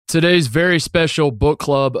Today's very special book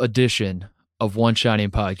club edition of One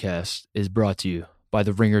Shining Podcast is brought to you by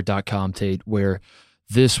TheRinger.com, Tate, where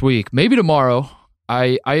this week, maybe tomorrow,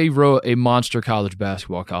 I wrote a monster college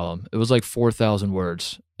basketball column. It was like 4,000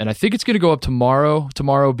 words. And I think it's going to go up tomorrow.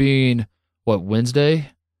 Tomorrow being, Wednesday?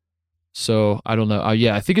 So I don't know.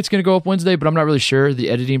 I think it's going to go up Wednesday, but I'm not really sure. The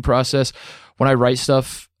editing process, when I write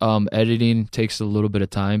stuff, editing takes a little bit of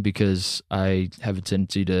time because I have a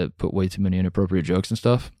tendency to put way too many inappropriate jokes and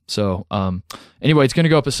stuff. So anyway, it's going to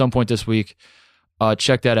go up at some point this week.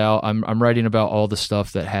 Check that out. I'm writing about all the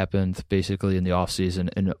stuff that happened basically in the off season,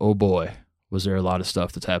 and oh boy, was there a lot of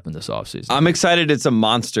stuff that's happened this offseason. I'm excited it's a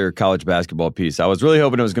monster college basketball piece. I was really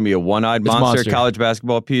hoping it was going to be a one-eyed monster college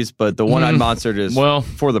basketball piece, but the one-eyed monster is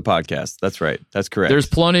for the podcast. That's right. That's correct. There's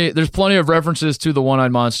plenty of references to the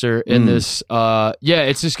one-eyed monster in this.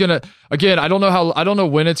 It's just going to, again, I don't know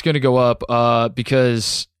when it's going to go up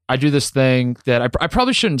because I do this thing that I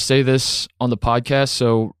probably shouldn't say this on the podcast.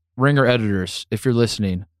 So Ringer editors, if you're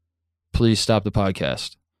listening, please stop the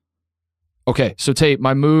podcast. Okay, so Tate,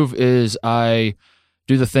 my move is I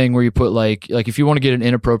do the thing where you put like if you want to get an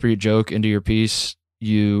inappropriate joke into your piece,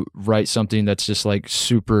 you write something that's just like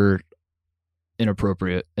super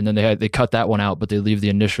inappropriate, and then they cut that one out, but they leave the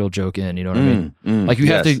initial joke in. You know what I mean? Like you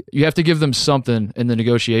have to give them something in the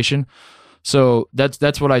negotiation. So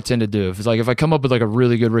that's what I tend to do. If it's like if I come up with like a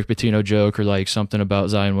really good Rick Pitino joke or like something about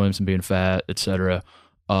Zion Williamson being fat, etc.,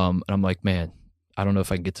 and I'm like, man, I don't know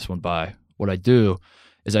if I can get this one by. What I do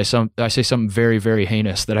is I say something very, very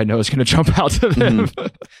heinous that I know is going to jump out to them.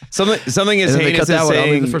 Something as heinous as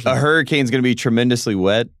saying a hurricane's going to be tremendously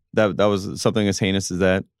wet. That was something as heinous as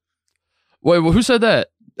that. Wait, well, who said that?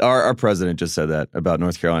 Our president just said that about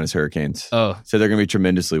North Carolina's hurricanes. Oh. Said they're going to be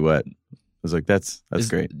tremendously wet. I was like, that's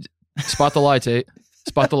great. Spot the lie, Tate.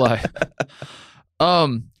 Spot the lie.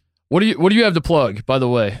 What do you have to plug, by the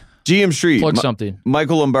way? GM Street. Plug something.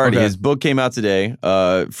 Michael Lombardi. Okay. His book came out today.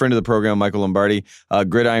 Friend of the program, Michael Lombardi.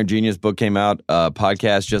 Gridiron Genius book came out.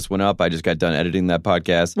 Podcast just went up. I just got done editing that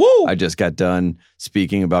podcast. Woo! I just got done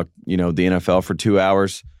speaking about the NFL for 2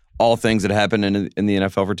 hours. All things that happened in the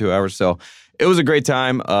NFL for 2 hours. So it was a great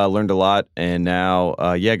time. Learned a lot. And now,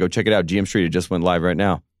 go check it out. GM Street. It just went live right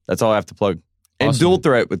now. That's all I have to plug. And awesome. Dual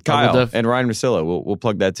Threat with Kyle and Ryan Russillo. We'll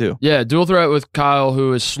plug that too. Yeah, Dual Threat with Kyle,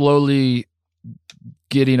 who is slowly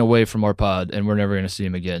getting away from our pod, and we're never going to see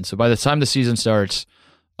him again. So by the time the season starts,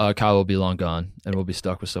 Kyle will be long gone, and we'll be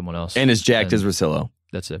stuck with someone else. And as jacked as Russillo.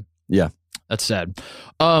 That's it. Yeah. That's sad.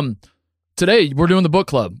 Today, we're doing the book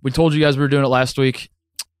club. We told you guys we were doing it last week.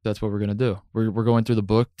 That's what we're going to do. We're going through the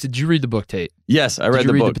book. Did you read the book, Tate? Yes, I read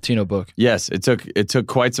the book. Did you read the Pitino book? Yes, it took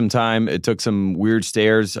quite some time. It took some weird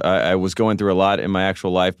stares. I was going through a lot in my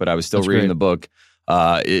actual life, but I was still reading the book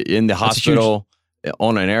in the hospital,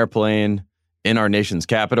 on an airplane, in our nation's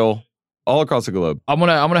capital, all across the globe. I'm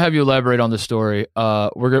gonna have you elaborate on this story.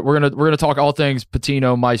 We're gonna talk all things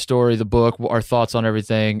Pitino, my story, the book, our thoughts on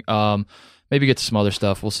everything. Maybe get to some other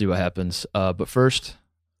stuff. We'll see what happens. But first,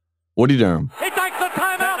 Woody Durham. He takes the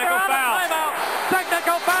timeout.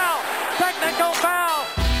 Technical foul. Technical foul.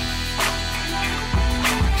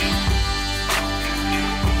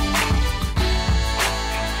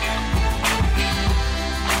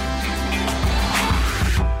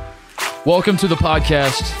 welcome to the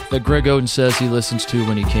podcast that Greg Oden says he listens to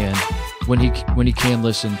when he can. When he can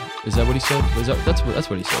listen. Is that what he said? That's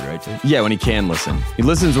what he said, right, Tate? Yeah, when he can listen. He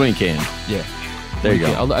listens when he can. Yeah. There you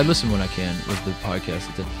go. I listen when I can was the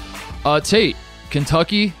podcast. Tate,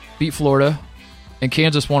 Kentucky beat Florida, and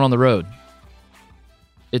Kansas won on the road.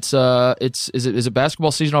 Is it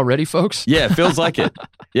basketball season already, folks? Yeah, it feels like it.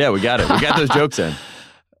 Yeah, we got it. We got those jokes in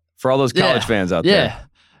for all those college fans out there.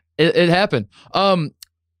 Yeah, it happened.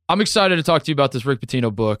 I'm excited to talk to you about this Rick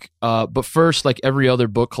Pitino book. But first, like every other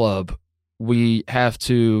book club, we have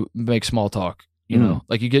to make small talk. You know,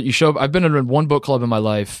 like you show up. I've been in one book club in my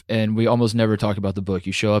life, and we almost never talk about the book.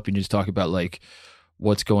 You show up and you just talk about like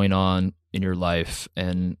what's going on in your life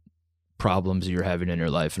and problems you're having in your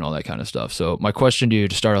life and all that kind of stuff. So my question to you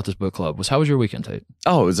to start out this book club was, how was your weekend, Tate?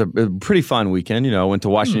 Oh, it was a pretty fun weekend. I went to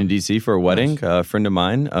Washington, D.C. for a wedding. Nice. A friend of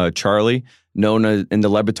mine, Charlie, known in the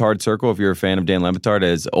Le Batard circle, if you're a fan of Dan Le Batard,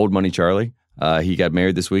 as Old Money Charlie. He got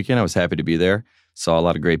married this weekend. I was happy to be there. Saw a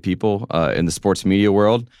lot of great people in the sports media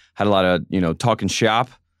world. Had a lot of, talking shop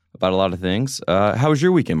about a lot of things. How was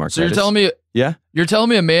your weekend, Mark? So you're telling me, yeah, you're telling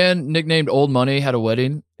me a man nicknamed Old Money had a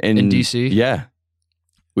wedding in D.C.? Yeah,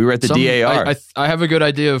 we were at the DAR. I have a good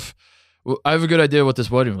idea of what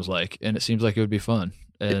this wedding was like, and it seems like it would be fun.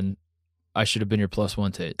 And I should have been your plus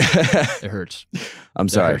one, Tate. It hurts. I'm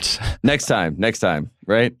sorry. Hurts. Next time,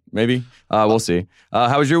 right? Maybe. We'll see.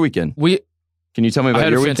 How was your weekend? Can you tell me about I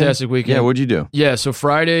had your a weekend? fantastic weekend. Yeah, what'd you do? Yeah, so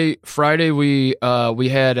Friday we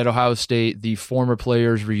had at Ohio State the former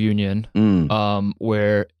players reunion,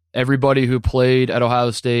 where everybody who played at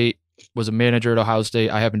Ohio State was a manager at Ohio State.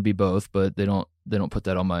 I happen to be both, but they don't put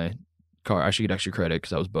that on my card. I should get extra credit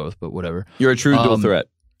because I was both, but whatever. You're a true dual threat.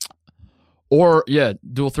 Or yeah,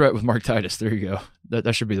 dual threat with Mark Titus. There you go.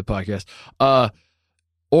 That should be the podcast.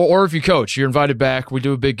 Or if you coach, you're invited back. We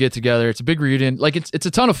do a big get together. It's a big reunion. Like it's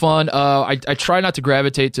a ton of fun. I try not to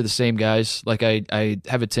gravitate to the same guys. Like I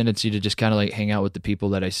have a tendency to just kind of like hang out with the people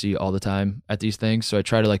that I see all the time at these things. So I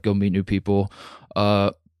try to like go meet new people.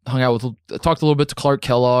 Talked a little bit to Clark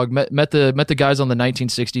Kellogg. Met the guys on the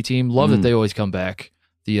 1960 team. Love that they always come back.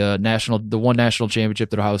 The one national championship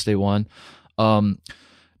that Ohio State won.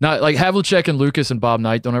 Not like Havlicek and Lucas and Bob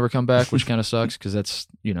Knight don't ever come back, which kind of sucks because that's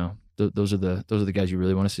those are the guys you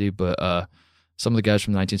really want to see. But some of the guys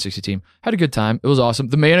from the 1960 team had a good time. It was awesome.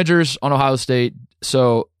 The managers on Ohio State.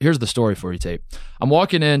 So here's the story for you, Tate. I'm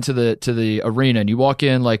walking into the arena, and you walk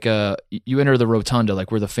in like you enter the rotunda, like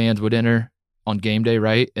where the fans would enter on game day,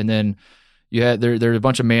 right? And then you had there are a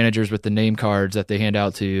bunch of managers with the name cards that they hand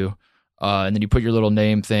out to you. And then you put your little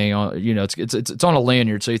name thing on, it's on a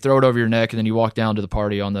lanyard. So you throw it over your neck and then you walk down to the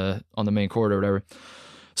party on the main court or whatever.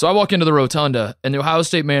 So I walk into the rotunda and the Ohio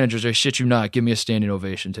State managers, I shit you not, give me a standing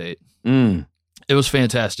ovation, Tate. It was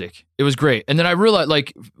fantastic. It was great. And then I realized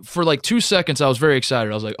like for like 2 seconds, I was very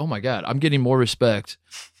excited. I was like, oh my God, I'm getting more respect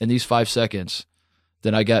in these 5 seconds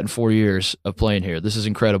than I got in 4 years of playing here. This is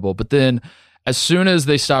incredible. But then as soon as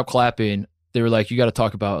they stopped clapping, they were like, you got to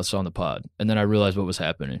talk about us on the pod. And then I realized what was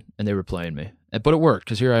happening, and they were playing me. But it worked,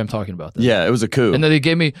 because here I am talking about this. Yeah, it was a coup. And then they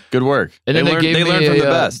gave me... Good work. And then they learned from the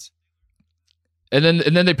best. And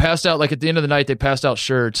then they passed out, like at the end of the night, they passed out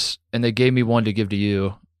shirts, and they gave me one to give to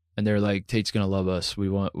you. And they're like, Tate's going to love us. We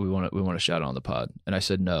want a shout out on the pod. And I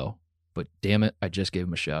said no. But damn it, I just gave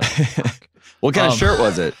him a shout out. What kind of shirt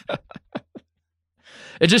was it?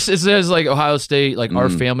 It says like Ohio State, like our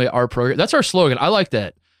family, our program. That's our slogan. I like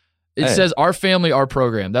that. It says our family, our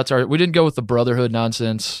program. We didn't go with the brotherhood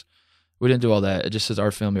nonsense. We didn't do all that. It just says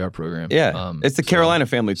our family, our program. Yeah. It's the Carolina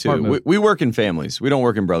family too. We work in families. We don't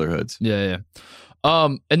work in brotherhoods. Yeah.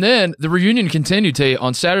 And then the reunion continued, Tate.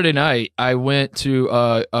 On Saturday night, I went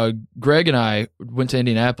to, Greg and I went to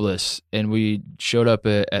Indianapolis and we showed up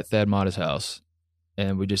at Thad Matta's house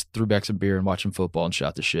and we just threw back some beer and watched some football and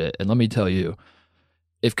shot the shit. And let me tell you,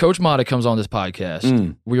 if Coach Matta comes on this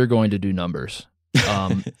podcast, we are going to do numbers.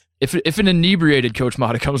 If an inebriated Coach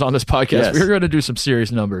Matta comes on this podcast, we're going to do some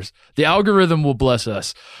serious numbers. The algorithm will bless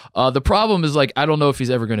us. The problem is, like, I don't know if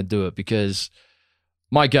he's ever going to do it because,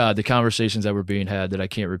 my God, the conversations that were being had that I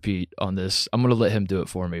can't repeat on this, I'm going to let him do it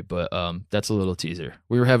for me. But that's a little teaser.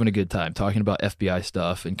 We were having a good time talking about FBI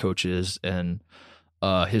stuff and coaches and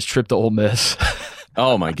his trip to Ole Miss.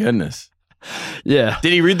 Oh, my goodness. Yeah.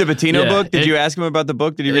 Did he read the Pitino book? Did you ask him about the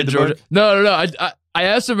book? Did he read the book? No. I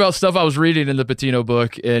asked him about stuff I was reading in the Pitino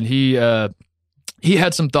book, and he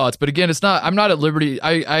had some thoughts. But again, I'm not at liberty.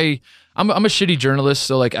 I'm a shitty journalist,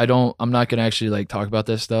 so like I'm not gonna actually like talk about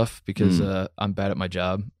that stuff because I'm bad at my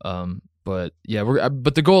job. But yeah,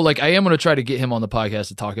 but the goal, like I am gonna try to get him on the podcast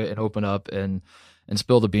to talk and open up and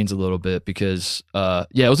spill the beans a little bit because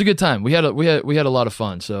it was a good time. We had a lot of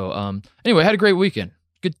fun. So anyway, I had a great weekend.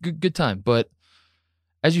 Good time. But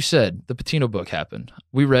as you said, the Pitino book happened.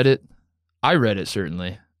 We read it. I read it,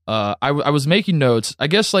 certainly. I was making notes. I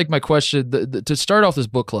guess like my question, to start off this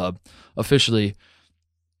book club officially,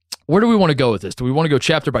 where do we want to go with this? Do we want to go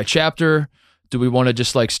chapter by chapter? Do we want to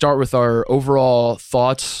just like start with our overall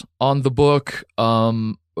thoughts on the book?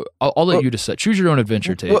 I'll let you decide. Choose your own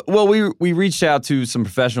adventure, Tate. Well, we reached out to some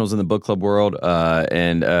professionals in the book club world,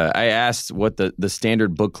 and I asked what the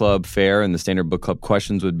standard book club fare and the standard book club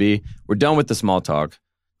questions would be. We're done with the small talk.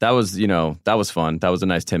 That was fun. That was a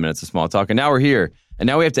nice 10 minutes of small talk. And now we're here. And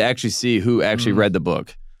now we have to actually see who actually read the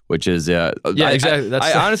book, which is... exactly.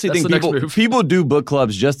 I honestly think people do book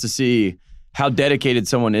clubs just to see how dedicated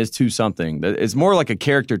someone is to something. It's more like a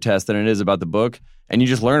character test than it is about the book. And you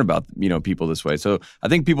just learn about people this way. So I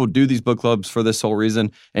think people do these book clubs for this whole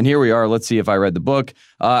reason. And here we are. Let's see if I read the book.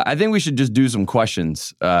 I think we should just do some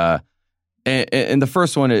questions. And the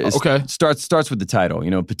first one is starts with the title.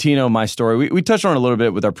 Pitino, My Story. We touched on it a little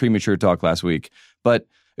bit with our premature talk last week. But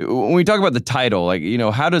when we talk about the title, like,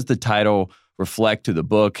 how does the title reflect to the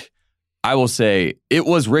book? I will say it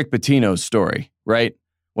was Rick Pitino's story, right?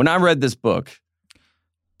 When I read this book,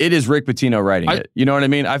 it is Rick Pitino writing it. You know what I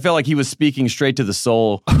mean? I felt like he was speaking straight to the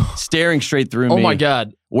soul, staring straight through me. Oh my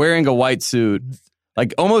God. Wearing a white suit.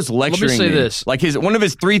 Like almost lecturing me. Let me say this. Like one of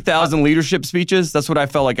his 3,000 leadership speeches, that's what I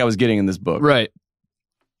felt like I was getting in this book. Right.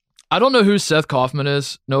 I don't know who Seth Kaufman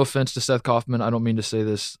is. No offense to Seth Kaufman. I don't mean to say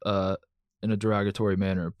this in a derogatory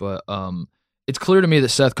manner, but it's clear to me that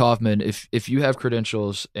Seth Kaufman, if you have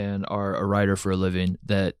credentials and are a writer for a living,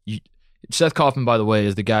 Seth Kaufman, by the way,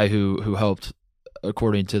 is the guy who helped,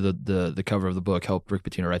 according to the cover of the book, helped Rick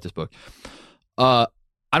Pitino write this book.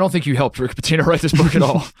 I don't think you helped Rick Pitino write this book at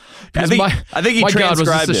all. I think he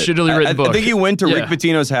transcribed this a shittily written book. I think he went to Rick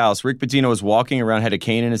Pitino's house. Rick Pitino was walking around, had a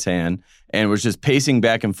cane in his hand, and was just pacing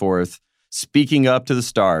back and forth, speaking up to the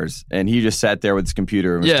stars. And he just sat there with his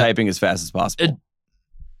computer and was typing as fast as possible.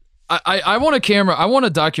 I want a camera. I want a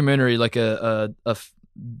documentary, like a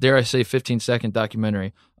dare I say 15-second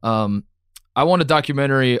documentary. I want a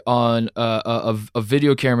documentary on a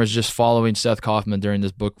video cameras just following Seth Kaufman during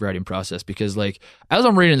this book writing process, because like as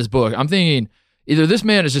I'm reading this book, I'm thinking either this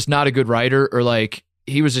man is just not a good writer, or like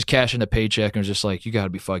he was just cashing a paycheck and was just like, you got to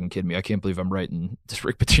be fucking kidding me. I can't believe I'm writing this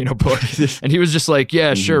Rick Pitino book. And he was just like,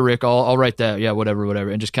 yeah, sure, Rick, I'll write that. Yeah, whatever.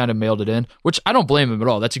 And just kind of mailed it in, which I don't blame him at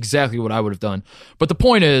all. That's exactly what I would have done. But the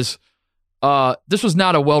point is, this was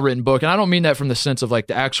not a well-written book. And I don't mean that from the sense of like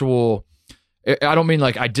the actual... I don't mean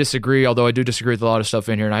like I disagree, although I do disagree with a lot of stuff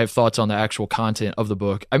in here, and I have thoughts on the actual content of the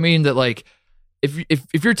book. I mean that like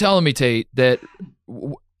if you're telling me, Tate, that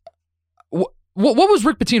what was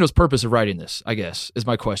Rick Pitino's purpose of writing this, I guess, is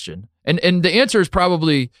my question. And the answer is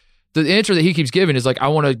probably the answer that he keeps giving is like, I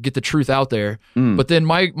want to get the truth out there. But then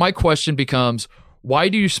my question becomes,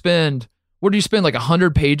 what do you spend like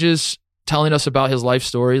 100 pages telling us about his life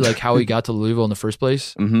story, like how he got to Louisville in the first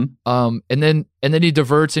place. And then he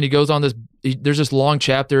diverts and he goes on this. There's this long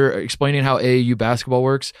chapter explaining how AAU basketball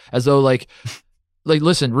works, as though like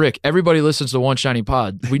listen, Rick. Everybody listens to One Shiny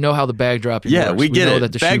Pod. We know how the bag dropping works. We get know it.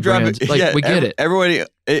 That the bag dropping, we get it. Everybody.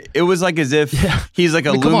 It was like as if he's like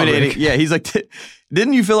illuminating. He's like.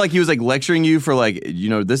 Didn't you feel like he was like lecturing you for like,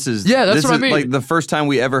 this is that's what I mean. Like the first time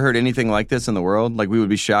we ever heard anything like this in the world. Like we would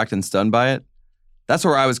be shocked and stunned by it. That's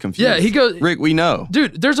where I was confused. Yeah, he goes, Rick, we know.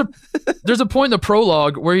 Dude, there's a point in the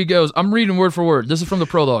prologue where he goes, I'm reading word for word. This is from the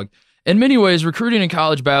prologue. In many ways, recruiting in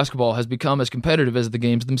college basketball has become as competitive as the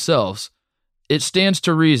games themselves. It stands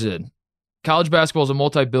to reason. College basketball is a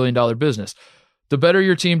multi-billion-dollar business. The better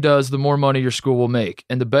your team does, the more money your school will make.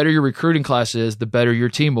 And the better your recruiting class is, the better your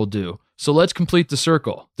team will do. So let's complete the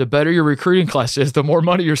circle. The better your recruiting class is, the more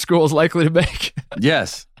money your school is likely to make.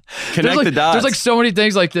 Yes. Connect the dots. There's like so many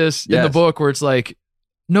things like this in the book where it's like,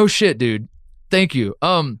 no shit, dude. Thank you.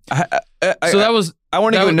 So that was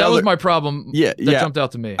my problem. That jumped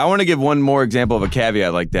out to me. I want to give one more example of a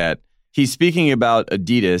caveat like that. He's speaking about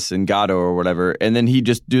Adidas and Gatto or whatever, and then he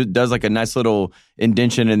just does like a nice little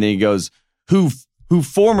indentation, and then he goes, "Who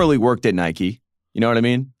formerly worked at Nike." You know what I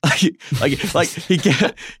mean? like he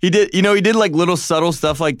did like little subtle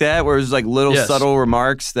stuff like that, where it was like little subtle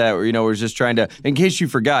remarks that was just trying to. In case you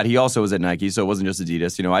forgot, he also was at Nike, so it wasn't just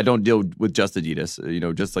Adidas. I don't deal with just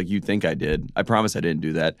Adidas. Just like you think I did. I promise I didn't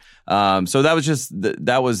do that. So that was just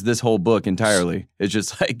that was this whole book entirely. It's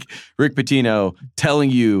just like Rick Pitino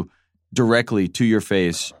telling you directly to your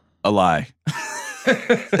face a lie.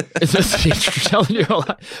 It's just telling you a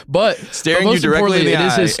lie, but staring you directly in the eye. It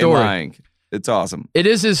is his story. And lying. It's awesome. It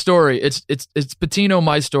is his story. It's Pitino,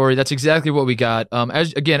 my story. That's exactly what we got.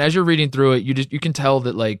 As you're reading through it, you can tell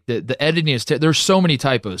that like the editing is there's so many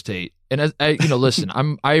typos, Tate. And as listen,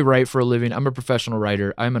 I write for a living. I'm a professional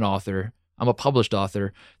writer. I'm an author. I'm a published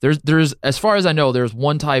author. There's as far as I know, there's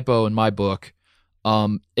one typo in my book.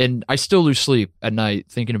 And I still lose sleep at night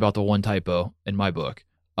thinking about the one typo in my book.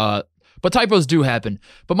 But typos do happen.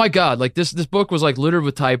 But my God, like this book was like littered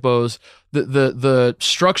with typos. The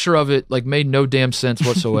structure of it like made no damn sense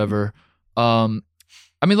whatsoever. I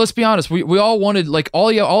mean, let's be honest. We all wanted like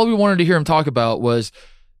all we wanted to hear him talk about was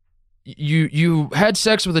you had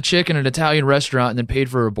sex with a chick in an Italian restaurant and then paid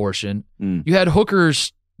for abortion. You had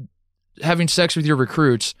hookers having sex with your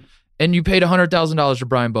recruits, and you paid $100,000 to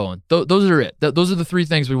Brian Bowen. Those are it. Those are the three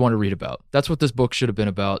things we want to read about. That's what this book should have been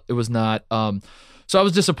about. It was not. So I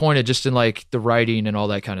was disappointed just in like the writing and all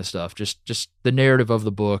that kind of stuff. Just the narrative of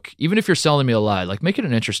the book. Even if you're selling me a lie, like make it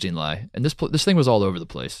an interesting lie. And this thing was all over the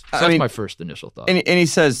place. So that's my first initial thought. And he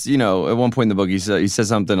says, at one point in the book, he says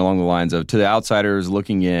something along the lines of, to the outsiders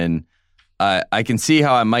looking in, I can see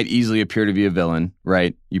how I might easily appear to be a villain,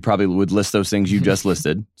 right? You probably would list those things you just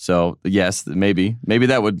listed. So yes, maybe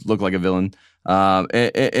that would look like a villain. And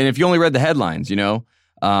if you only read the headlines,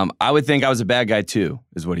 I would think I was a bad guy too,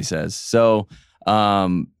 is what he says. So.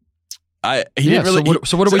 Didn't really.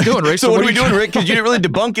 So what are we doing, Rick? So what are we doing, Rick? Because you didn't really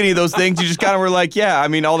debunk any of those things. You just kind of were like, yeah, I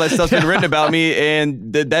mean, all that stuff's been written about me,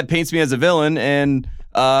 and that paints me as a villain, and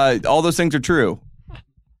all those things are true.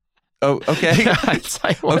 Oh, okay. It's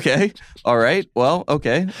like, what? Okay. All right. Well,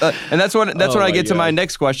 okay. And that's when I get to my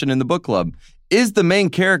next question in the book club. Is the main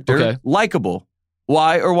character likable?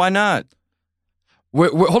 Why or why not?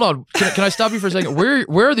 Hold on. Can I stop you for a second?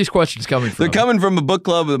 Where are these questions coming from? They're coming from a book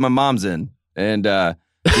club that my mom's in. And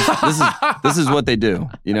this is what they do.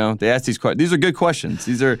 You know, they ask these questions. These are good questions.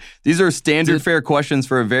 These are standard fare questions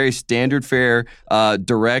for a very standard fare,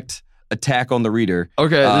 direct attack on the reader.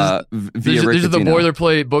 Okay, these are the Pitino.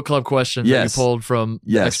 boilerplate book club questions that you pulled from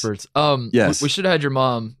the experts. Yes. We should have had your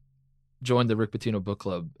mom join the Rick Pitino book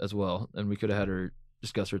club as well, and we could have had her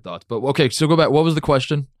discuss her thoughts. But okay, so go back. What was the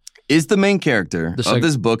question? Is the main character of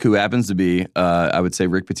this book, who happens to be, I would say,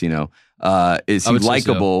 Rick Pitino, is he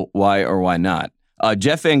likable? Why or why not?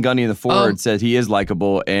 Jeff Van Gundy in the forward said he is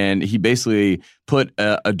likable, and he basically put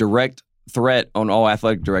a direct threat on all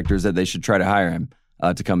athletic directors that they should try to hire him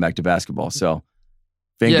to come back to basketball. So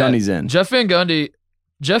Van Gundy's in. Jeff Van Gundy.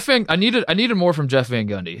 I needed more from Jeff Van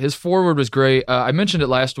Gundy. His forward was great. I mentioned it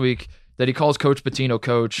last week that he calls Coach Pitino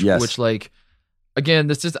coach, which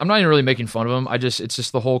again, I'm not even really making fun of him. It's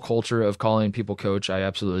just the whole culture of calling people coach. I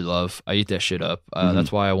absolutely love. I eat that shit up.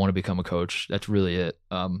 That's why I want to become a coach. That's really it.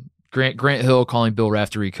 Grant Hill calling Bill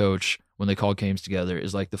Raftery coach when they call games together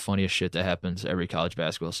is like the funniest shit that happens every college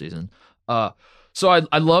basketball season. So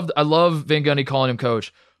I love Van Gundy calling him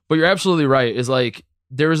coach, but you're absolutely right. Is like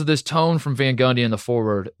there was this tone from Van Gundy in the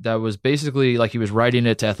forward that was basically like he was writing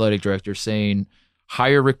it to athletic directors saying,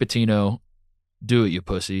 "Hire Rick Pitino, do it, you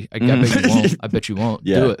pussy. I bet you won't. I bet you won't.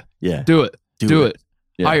 Yeah. Do it. Yeah. Do it. Do it.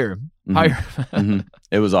 Yeah. Hire him. Hire him."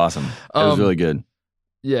 It was awesome. It was really good.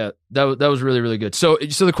 Yeah, that was really, really good. So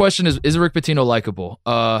the question is Rick Pitino likable?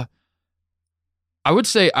 I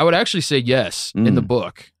would actually say yes in the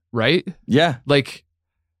book, right? Yeah. Like,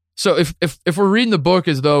 so if we're reading the book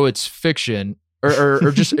as though it's fiction,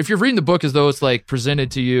 or just if you're reading the book as though it's like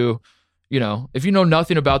presented to you, you know, if you know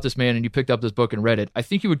nothing about this man and you picked up this book and read it, I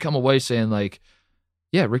think you would come away saying like,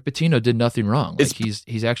 yeah, Rick Pitino did nothing wrong. Like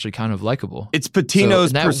he's actually kind of likable. It's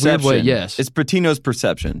Pitino's perception. Weird way, yes. It's Pitino's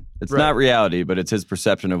perception. It's not reality, but it's his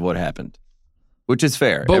perception of what happened, which is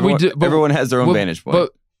fair. But everyone has their own vantage point.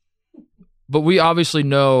 But we obviously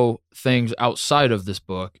know things outside of this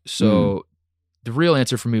book. So the real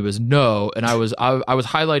answer for me was no. And I was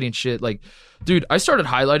highlighting shit. Like, dude, I started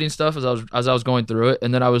highlighting stuff as I was going through it,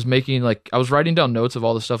 and then I was writing down notes of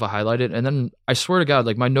all the stuff I highlighted, and then I swear to God,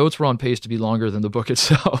 like my notes were on pace to be longer than the book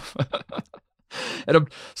itself. And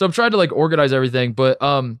I'm trying to like organize everything, but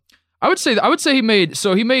I would say he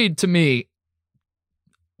made to me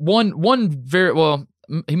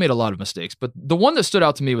he made a lot of mistakes, but the one that stood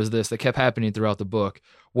out to me was this that kept happening throughout the book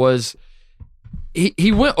was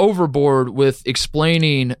he went overboard with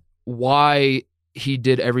explaining why he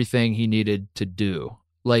did everything he needed to do.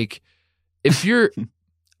 Like, if you're,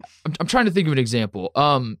 I'm trying to think of an example.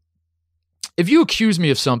 If you accuse me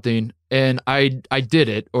of something and I did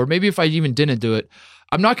it, or maybe if I even didn't do it,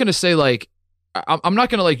 I'm not going to say like, I'm not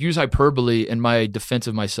going to like use hyperbole in my defense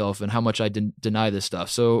of myself and how much I deny this stuff.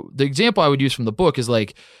 So the example I would use from the book is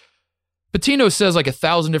like, Pitino says like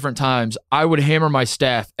 1,000 different times, I would hammer my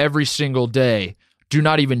staff every single day. Do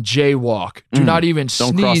not even jaywalk. Do not even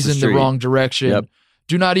sneeze in the wrong direction. Yep.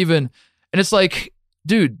 Do not even, and it's like,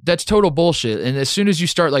 dude, that's total bullshit. And as soon as you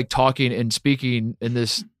start like talking and speaking in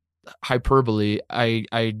this hyperbole, I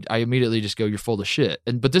immediately just go, you're full of shit.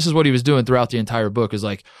 But this is what he was doing throughout the entire book is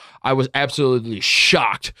like, I was absolutely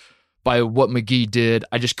shocked by what McGee did.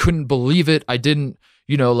 I just couldn't believe it. I didn't,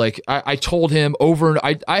 you know, like I told him over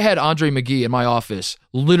and I had Andre McGee in my office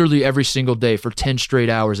literally every single day for 10 straight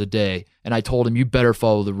hours a day. And I told him, you better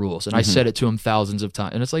follow the rules. And I said it to him thousands of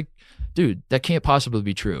times. And it's like, dude, that can't possibly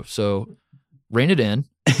be true. So rein it in.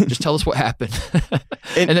 Just tell us what happened.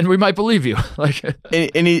 and then we might believe you. Like,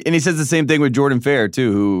 and he says the same thing with Jordan Fair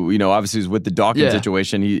too, who, you know, obviously is with the Dawkins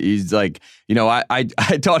situation. He's like, you know, I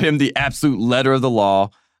taught him the absolute letter of the law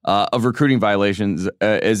of recruiting violations,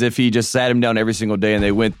 as if he just sat him down every single day and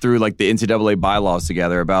they went through like the NCAA bylaws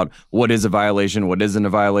together about what is a violation, what isn't a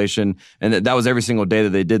violation. And that was every single day that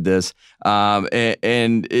they did this.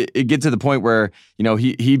 And it gets to the point where, you know,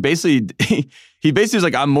 he basically was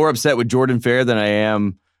like, I'm more upset with Jordan Fair than I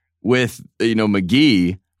am with, you know,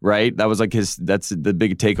 McGee, right? That was like that's the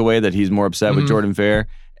big takeaway, that he's more upset with Jordan Fair.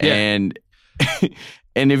 Yeah. And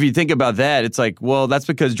and if you think about that, it's like, well, that's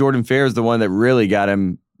because Jordan Fair is the one that really got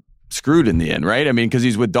him screwed in the end, right? I mean, because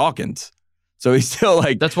he's with Dawkins. So he's still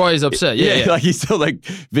like... That's why he's upset. Yeah. Like he's still like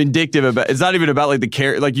vindictive about... It's not even about like the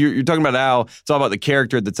character... Like you're talking about how it's all about the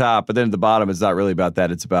character at the top, but then at the bottom, it's not really about that.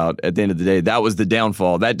 It's about, at the end of the day, that was the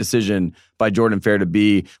downfall. That decision by Jordan Fair to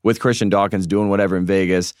be with Christian Dawkins, doing whatever in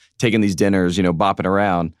Vegas, taking these dinners, you know, bopping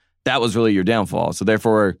around. that was really your downfall. So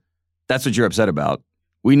therefore, that's what you're upset about.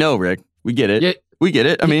 We know, Rick. We get it. Yeah, we get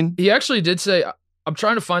it. I mean, he actually did say. I'm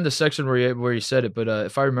trying to find the section where he said it, but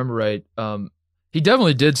if I remember right, he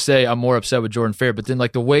definitely did say I'm more upset with Jordan Fair. But then,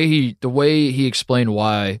 like the way he explained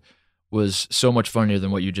why was so much funnier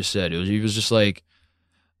than what you just said. He was just like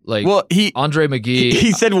well, Andre McGee.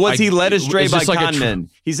 He said, "Was he led astray by conmen?"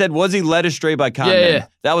 He said, "Was he led astray by conmen?" Yeah.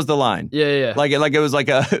 That was the line. Yeah. Like it was like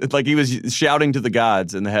he was shouting to the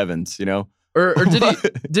gods in the heavens, you know. Or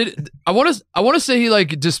I want to say he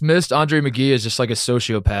like dismissed Andre McGee as just like a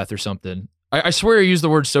sociopath or something. I swear he used the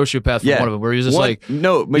word sociopath for one of them, where he was just McGee's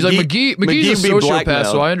a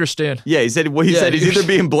sociopath, so I understand. Yeah, he said he's either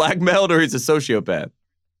being blackmailed or he's a sociopath.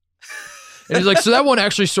 And he's like, so that one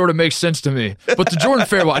actually sort of makes sense to me, but the Jordan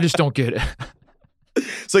Fair one, I just don't get it.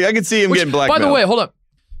 It's like I can see him getting blackmailed. By the way, hold up.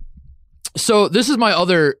 So this is my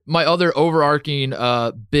other overarching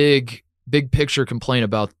big picture complaint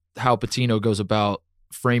about how Pitino goes about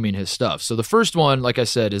framing his stuff. So the first one, like I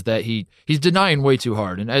said, is that he's denying way too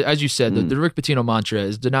hard. And as you said, the Rick Pitino mantra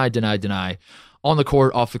is deny, deny, deny. On the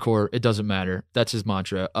court, off the court, it doesn't matter. That's his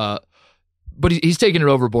mantra. But he's taking it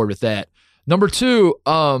overboard with that. Number two,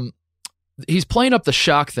 he's playing up the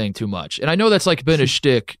shock thing too much. And I know that's like been a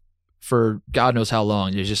shtick for God knows how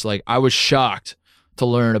long. He's just like, I was shocked to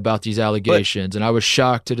learn about these allegations, and I was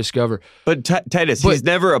shocked to discover. But Titus, he's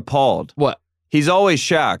never appalled. What? He's always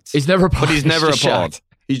shocked. He's never appalled. But he's never appalled. Shocked.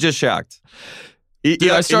 He's just shocked. He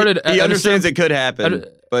understands it could happen,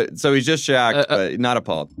 but so he's just shocked, but not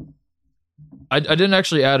appalled. I didn't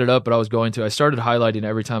actually add it up, but I was going to. I started highlighting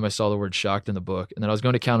every time I saw the word shocked in the book, and then I was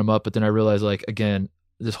going to count them up, but then I realized, like, again,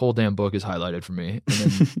 this whole damn book is highlighted for me.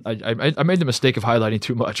 And then I made the mistake of highlighting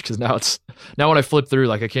too much, because now when I flip through,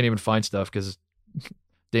 like, I can't even find stuff because,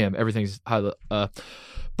 damn, everything's highlighted.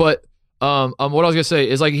 But what I was gonna say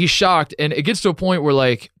is, like, he's shocked, and it gets to a point where,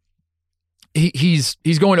 like, he's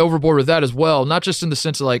going overboard with that as well. Not just in the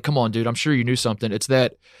sense of, like, come on, dude, I'm sure you knew something. It's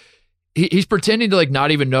that he's pretending to, like,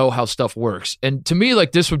 not even know how stuff works. And to me,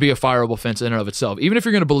 like, this would be a fireable offense in and of itself. Even if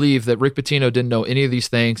you're going to believe that Rick Pitino didn't know any of these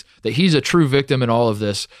things, that he's a true victim in all of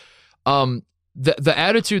this, the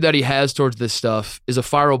attitude that he has towards this stuff is a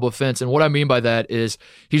fireable offense. And what I mean by that is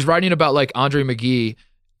he's writing about, like, Andre McGee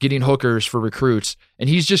getting hookers for recruits, and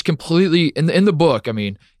he's just completely, in the book, I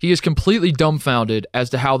mean, he is completely dumbfounded as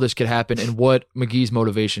to how this could happen and what McGee's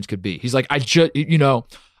motivations could be. He's like, I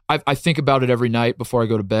think about it every night before I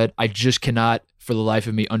go to bed. I just cannot, for the life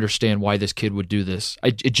of me, understand why this kid would do this.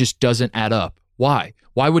 It just doesn't add up. Why?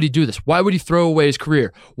 Why would he do this? Why would he throw away his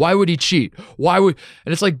career? Why would he cheat? And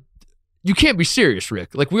it's like, you can't be serious,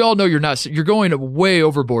 Rick. Like, we all know you're going way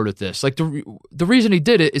overboard with this. Like, the reason he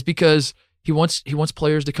did it is because he wants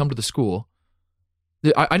players to come to the school.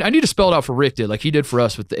 I need to spell it out for Rick, like he did for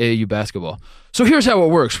us with the AAU basketball. So here's how it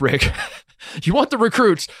works, Rick. You want the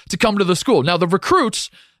recruits to come to the school. Now, the recruits,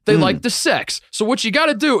 they like the sex. So what you got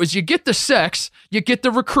to do is you get the sex, you get the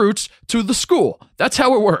recruits to the school. That's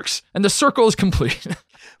how it works. And the circle is complete.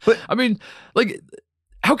 But I mean, like,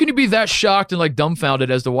 how can you be that shocked and, like, dumbfounded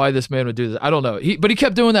as to why this man would do this? I don't know. But he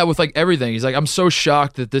kept doing that with, like, everything. He's like, I'm so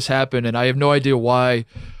shocked that this happened, and I have no idea why.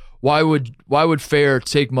 Why would Fair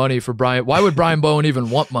take money for Brian? Why would Brian Bowen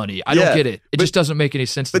even want money? I don't get it. It just doesn't make any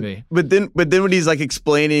sense to me. But then when he's, like,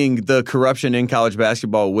 explaining the corruption in college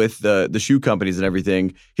basketball with the shoe companies and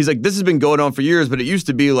everything, he's like, this has been going on for years, but it used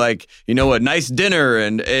to be like, you know, a nice dinner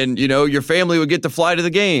and you know, your family would get to fly to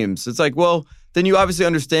the games. It's like, well, then you obviously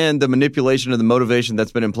understand the manipulation of the motivation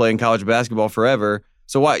that's been in play in college basketball forever.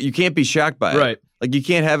 So why you can't be shocked by it? Right. Like, you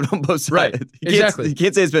can't have it on both sides. Right. Exactly. You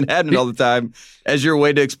can't say it's been happening all the time as your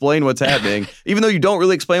way to explain what's happening, even though you don't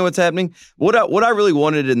really explain what's happening. What I really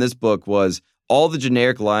wanted in this book was all the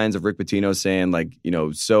generic lines of Rick Pitino saying, like, you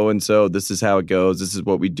know, so-and-so, this is how it goes. This is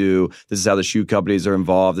what we do. This is how the shoe companies are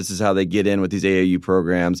involved. This is how they get in with these AAU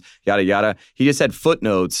programs, yada, yada. He just had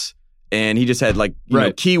footnotes, and he just had, like, you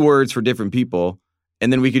know, keywords for different people,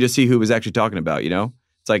 and then we could just see who he was actually talking about, you know?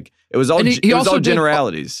 It's like, it was all, all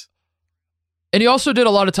generalities. And he also did a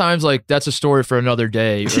lot of times, like, that's a story for another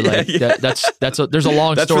day. Or like, there's a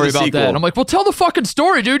long story about sequel. that. And I'm like, well, tell the fucking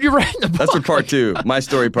story, dude. You're writing the book. That's for part two. My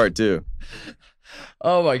story, part two.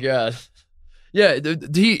 Oh my God. Yeah.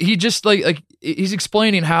 He just like he's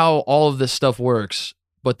explaining how all of this stuff works,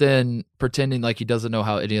 but then pretending like he doesn't know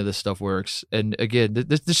how any of this stuff works. And again,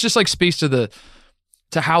 this just, like, speaks to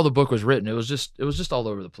how the book was written. It was just all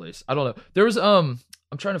over the place. I don't know. There was,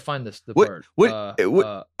 I'm trying to find part.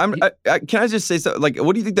 Can I just say something? Like,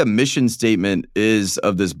 what do you think the mission statement is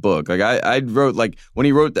of this book? Like, I wrote, like, when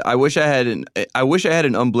he wrote, I wish I had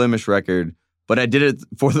an unblemished record, but I did it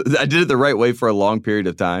the right way for a long period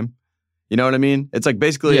of time. You know what I mean? It's like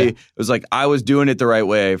basically Yeah. it was like I was doing it the right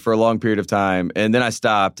way for a long period of time, and then I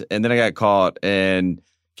stopped, and then I got caught. And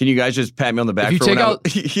can you guys just pat me on the back If you for take when out-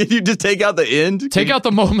 can you just take out the end? Take out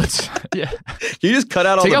the moments. Yeah. Can you just cut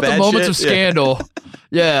out all Take the out bad the moments shit? of scandal.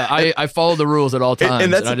 Yeah, I follow the rules at all times,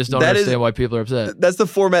 and, I just don't that is- understand why people are upset. That's the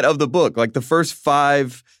format of the book. Like the first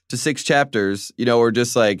 5 to 6 chapters, are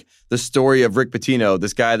just like the story of Rick Pitino,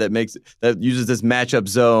 this guy that uses this matchup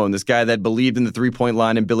zone, this guy that believed in the 3-point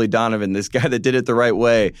line in Billy Donovan, this guy that did it the right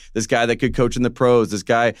way, this guy that could coach in the pros, this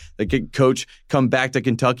guy that could come back to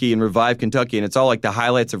Kentucky and revive Kentucky. And it's all like the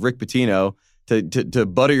highlights of Rick Pitino to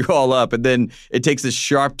butter you all up. And then it takes this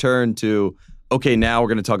sharp turn to, okay, now we're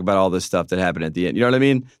going to talk about all this stuff that happened at the end. You know what I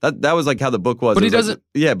mean? That was like how the book was. But It he was like-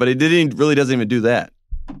 doesn't- but he doesn't even do that.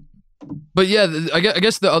 But yeah, I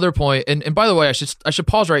guess the other point, and by the way, I should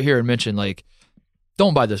pause right here and mention, like,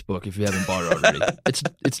 don't buy this book if you haven't bought it already.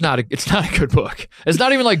 it's not a good book. It's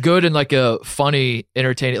not even like good and like a funny,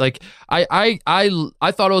 entertaining. Like I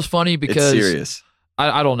thought it was funny because It's serious.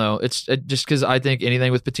 I don't know. It's just because I think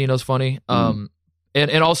anything with Patino's funny.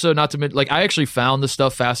 And also not to mention, like, I actually found the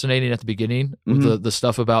stuff fascinating at the beginning, with the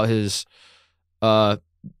stuff about his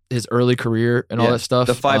early career and all that stuff.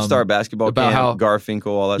 The 5-star basketball about camp, how Garfinkel,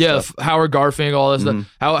 all that stuff. Howard Garfinkel, all that stuff.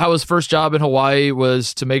 How his first job in Hawaii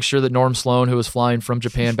was to make sure that Norm Sloan, who was flying from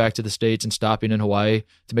Japan back to the States and stopping in Hawaii,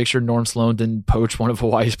 to make sure Norm Sloan didn't poach one of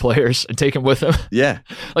Hawaii's players and take him with him. Yeah.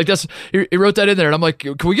 Like he wrote that in there, and I'm like,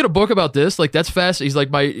 can we get a book about this? Like, that's fast. He's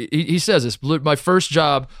like, he says this, my first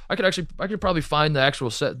job. I could probably find the actual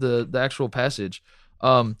the actual passage.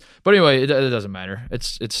 But anyway, it doesn't matter.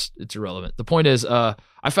 It's irrelevant. The point is,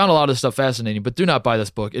 I found a lot of stuff fascinating, but do not buy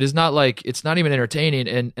this book. It is not like, it's not even entertaining.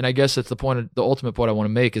 And I guess that's the ultimate point I want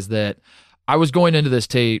to make is that I was going into this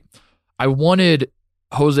tape. I wanted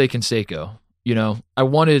Jose Canseco, I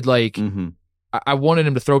wanted I wanted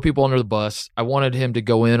him to throw people under the bus. I wanted him to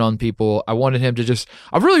go in on people. I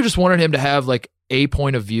really just wanted him to have like a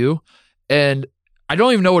point of view. And I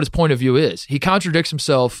don't even know what his point of view is. He contradicts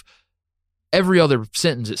himself every other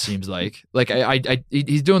sentence, it seems like. Like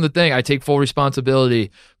he's doing the thing. I take full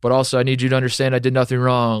responsibility, but also I need you to understand I did nothing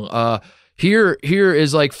wrong. Here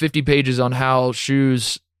is like 50 pages on how shoe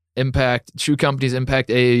companies impact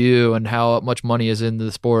AAU and how much money is in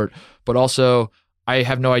the sport. But also, I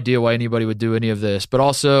have no idea why anybody would do any of this. But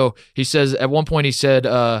also, he says at one point he said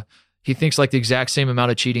he thinks like the exact same amount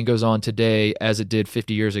of cheating goes on today as it did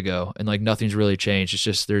 50 years ago, and like nothing's really changed. It's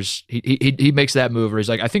just he makes that move where he's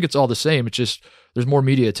like, I think it's all the same. It's just there's more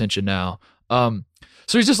media attention now.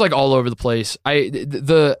 So he's just like all over the place. I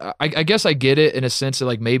guess I get it in a sense that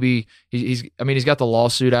like maybe he's got the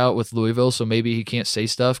lawsuit out with Louisville, so maybe he can't say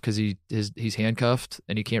stuff because he's handcuffed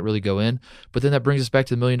and he can't really go in. But then that brings us back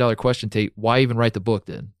to the $1 million question, Tate. Why even write the book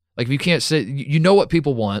then? Like, if you can't say, you know what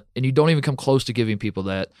people want, and you don't even come close to giving people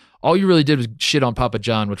that. All you really did was shit on Papa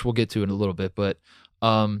John, which we'll get to in a little bit. But,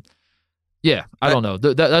 yeah, I don't know.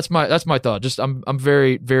 That's my thought. Just I'm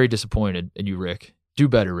very, very disappointed in you, Rick. Do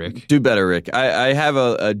better, Rick. Do better, Rick. I have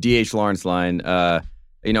a D.H. Lawrence line. I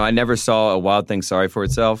never saw a wild thing sorry for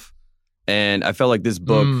itself, and I felt like this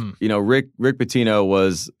book. Rick Pitino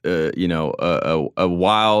was, a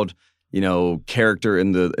wild, character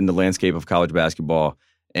in the landscape of college basketball.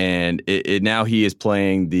 And now he is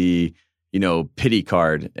playing the, pity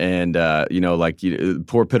card and,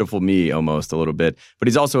 poor pitiful me almost a little bit. But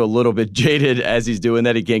he's also a little bit jaded as he's doing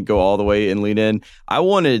that. He can't go all the way and lean in. I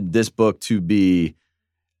wanted this book to be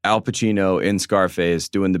Al Pacino in Scarface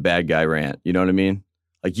doing the bad guy rant. You know what I mean?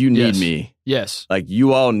 Like, you need me. Yes. Like,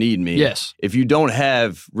 you all need me. Yes. If you don't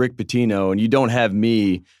have Rick Pitino and you don't have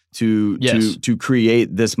me to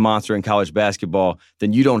create this monster in college basketball,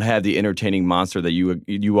 then you don't have the entertaining monster that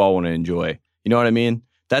you all want to enjoy. You know what I mean?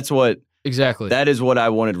 Exactly. That is what I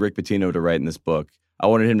wanted Rick Pitino to write in this book. I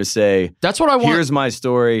wanted him to say, that's what I want. Here's my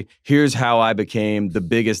story. Here's how I became the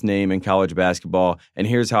biggest name in college basketball. And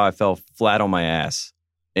here's how I fell flat on my ass.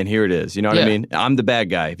 And here it is. You know what I mean? I'm the bad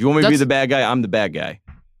guy. If you want me to be the bad guy, I'm the bad guy.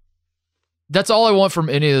 That's all I want from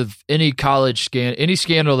any college any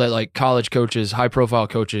scandal that like college coaches, high profile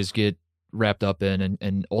coaches get wrapped up in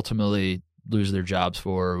and ultimately lose their jobs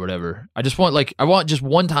for or whatever. I want just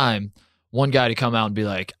one time, one guy to come out and be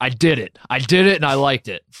like, I did it and I liked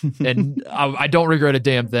it. And I don't regret a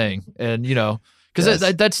damn thing. And because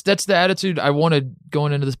that's the attitude I wanted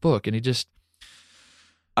going into this book. And he just,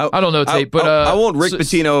 I don't know, Tate, but I want Rick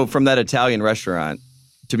Pitino from that Italian restaurant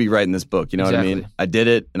to be writing this book. You know what I mean? I did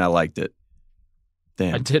it and I liked it.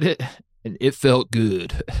 Damn. I did it, and it felt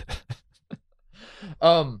good.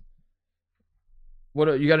 What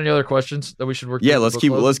you got? Any other questions that we should work? Yeah, let's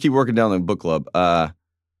keep working down the book club.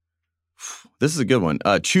 This is a good one.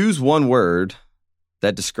 Choose one word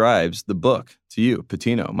that describes the book to you,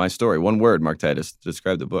 Pitino, my story. One word, Mark Titus, to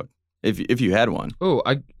describe the book. If you had one. Oh,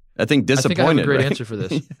 I think disappointed. I think I have a great right? answer for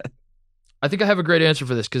this. Yeah. I think I have a great answer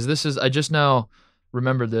for this because I just now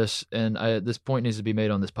remembered this, and this point needs to be made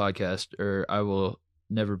on this podcast, or I will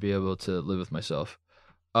never be able to live with myself.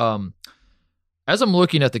 As I'm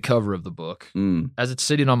looking at the cover of the book, as it's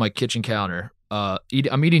sitting on my kitchen counter, I'm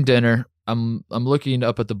eating dinner. I'm looking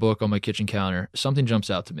up at the book on my kitchen counter. Something jumps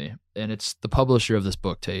out to me, and it's the publisher of this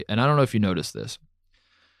book, Tate. And I don't know if you noticed this.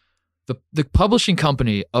 The publishing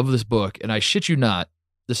company of this book, and I shit you not,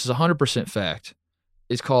 this is 100% fact,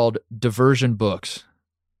 is called Diversion Books.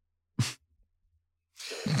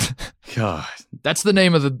 God, that's the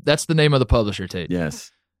name of the publisher, Tate.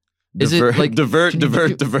 Yes. Is it like divert?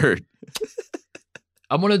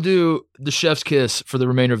 I'm gonna do the chef's kiss for the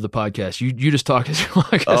remainder of the podcast. You just talk as you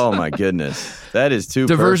like. Oh my goodness, that is too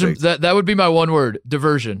diversion. Perfect. That would be my one word,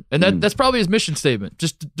 diversion, and that's probably his mission statement.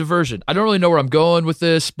 Just diversion. I don't really know where I'm going with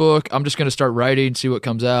this book. I'm just gonna start writing, see what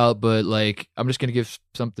comes out. But like, I'm just gonna give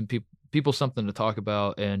people something to talk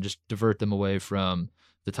about and just divert them away from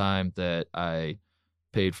the time that I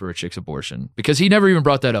paid for a chick's abortion, because he never even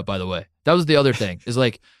brought that up. By the way, that was the other thing. Is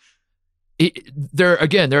like. There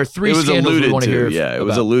are three scandals we want to hear. Yeah, it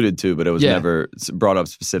was alluded to, but it was never brought up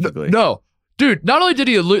specifically. No, dude. Not only did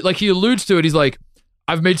he he alludes to it. He's like,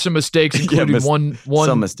 I've made some mistakes, including one.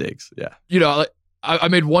 Some mistakes. Yeah. You know, like, I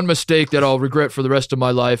made one mistake that I'll regret for the rest of my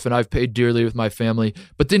life, and I've paid dearly with my family.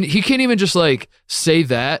 But then he can't even just like say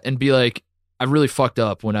that and be like, I really fucked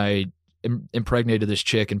up when I impregnated this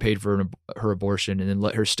chick and paid for her abortion, and then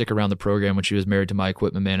let her stick around the program when she was married to my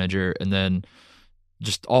equipment manager, and then.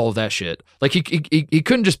 Just all of that shit. Like he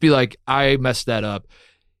couldn't just be like, I messed that up.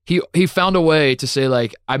 He found a way to say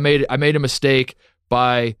like, I made a mistake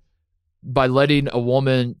by letting a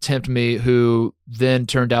woman tempt me who then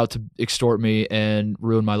turned out to extort me and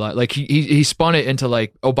ruin my life. Like he spun it into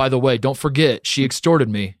like, oh, by the way, don't forget she extorted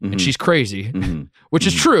me and she's crazy, which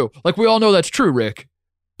is true. Like we all know that's true, Rick.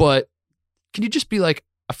 But can you just be like,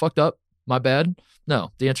 I fucked up, my bad?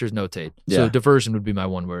 No, the answer is no, Tate. Yeah. So diversion would be my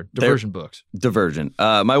one word. Diversion books. Diversion.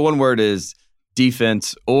 My one word is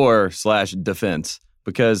defense or /defense,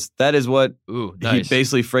 because that is what he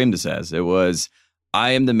basically framed this as. It was,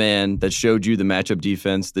 I am the man that showed you the matchup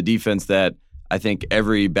defense, the defense that I think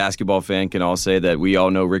every basketball fan can all say that we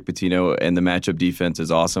all know Rick Pitino and the matchup defense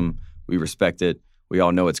is awesome. We respect it. We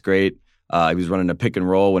all know it's great. He was running a pick and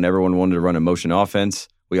roll when everyone wanted to run a motion offense.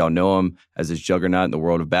 We all know him as this juggernaut in the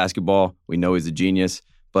world of basketball. We know he's a genius.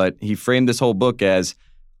 But he framed this whole book as,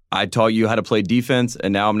 I taught you how to play defense,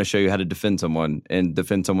 and now I'm going to show you how to defend someone and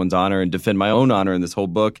defend someone's honor and defend my own honor in this whole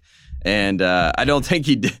book. And I don't think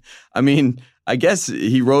he did. I mean, I guess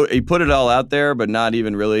he put it all out there, but not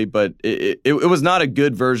even really. But it was not a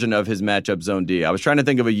good version of his matchup zone D. I was trying to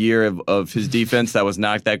think of a year of his defense that was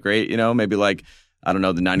not that great, maybe like, I don't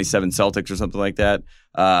know, the 97 Celtics or something like that.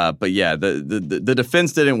 But yeah, the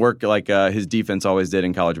defense didn't work like his defense always did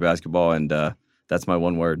in college basketball, and that's my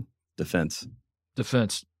one word, defense.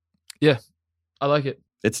 Defense. Yeah, I like it.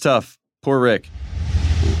 It's tough. Poor Rick.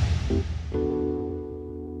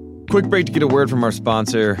 Quick break to get a word from our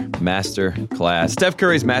sponsor, Masterclass. Steph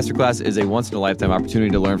Curry's Masterclass is a once-in-a-lifetime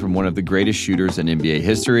opportunity to learn from one of the greatest shooters in NBA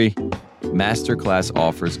history. Masterclass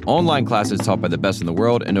offers online classes taught by the best in the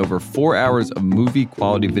world and over 4 hours of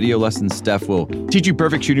movie-quality video lessons. Steph will teach you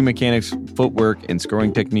perfect shooting mechanics, footwork, and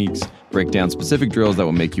scoring techniques, break down specific drills that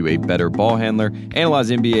will make you a better ball handler, analyze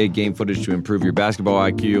NBA game footage to improve your basketball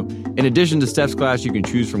IQ. In addition to Steph's class, you can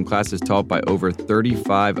choose from classes taught by over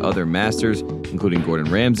 35 other masters, including Gordon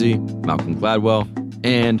Ramsay, Malcolm Gladwell,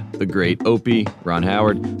 and the great Opie, Ron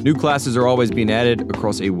Howard. New classes are always being added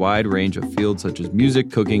across a wide range of fields such as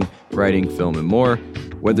music, cooking, writing, film, and more.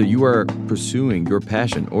 Whether you are pursuing your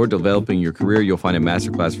passion or developing your career, you'll find a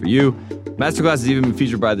masterclass for you. Masterclass has even been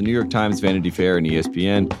featured by the New York Times, Vanity Fair, and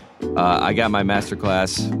ESPN. I got my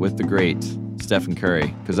masterclass with the great Stephen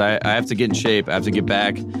Curry because I have to get in shape. I have to get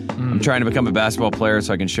back. I'm trying to become a basketball player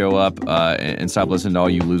so I can show up and stop listening to all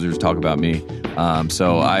you losers talk about me.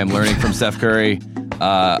 So I am learning from Steph Curry.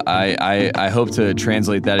 I hope to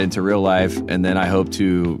translate that into real life, and then I hope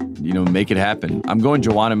to, make it happen. I'm going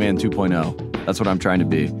Joanna Man 2.0. That's what I'm trying to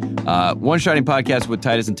be. One Shining Podcast with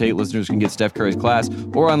Titus and Tate listeners can get Steph Curry's class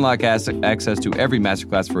or unlock access to every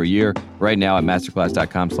masterclass for a year right now at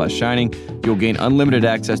masterclass.com/shining. You'll gain unlimited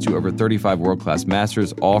access to over 35 world-class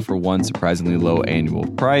masters, all for one surprisingly low annual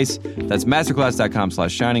price. That's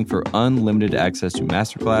masterclass.com/shining for unlimited access to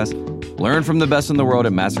masterclass. Learn from the best in the world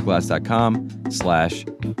at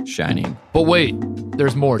masterclass.com/shining. But wait,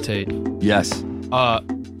 there's more, Tate. Yes.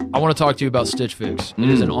 I want to talk to you about Stitch Fix. It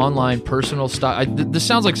is an online personal style. This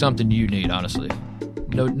sounds like something you need, honestly.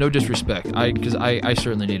 No disrespect, because I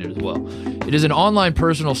certainly need it as well. It is an online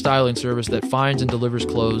personal styling service that finds and delivers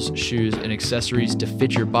clothes, shoes, and accessories to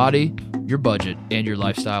fit your body, your budget, and your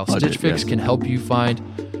lifestyle. Stitch Fix can help you find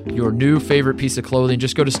your new favorite piece of clothing.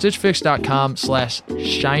 Just go to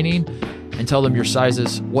stitchfix.com/shining and tell them your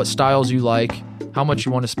sizes, what styles you like, how much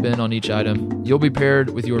you want to spend on each item. You'll be paired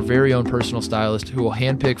with your very own personal stylist who will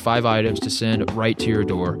handpick 5 items to send right to your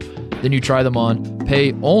door. Then you try them on,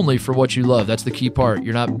 pay only for what you love. That's the key part.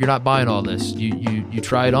 You're not buying all this. You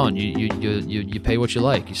try it on. You pay what you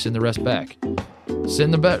like. You send the rest back.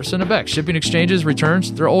 Send it back. Shipping, exchanges,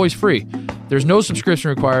 returns, they're always free. There's no subscription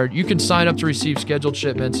required. You can sign up to receive scheduled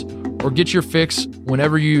shipments or get your fix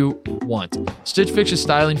whenever you want. Stitch Fix's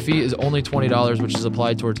styling fee is only $20, which is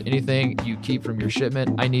applied towards anything you keep from your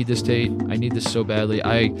shipment. I need this, Tate. I need this so badly.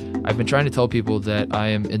 I've been trying to tell people that I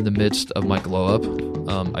am in the midst of my glow up.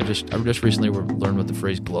 I just recently learned what the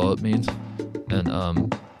phrase glow up means, and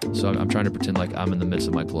so I'm trying to pretend like I'm in the midst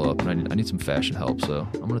of my glow up, and I need some fashion help. So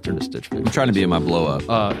I'm gonna turn to Stitch Fix. I'm trying to be in my blow up.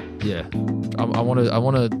 Yeah, I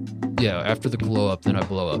wanna. Yeah, after the glow up, then I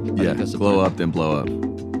blow up. Yeah, glow up, then blow up.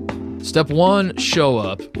 Step 1, show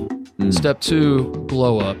up. Step 2,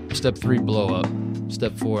 glow up. Step 3, blow up.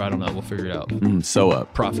 Step 4, I don't know. We'll figure it out. Sew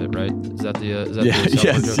up. Profit, right? Is that the?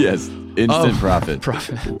 Yes. Instant profit.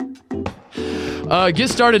 Profit. Get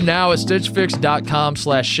started now at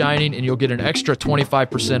stitchfix.com/shining and you'll get an extra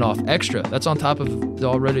 25% off. Extra. That's on top of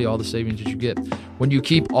already all the savings that you get when you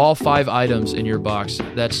keep all 5 items in your box.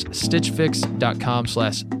 That's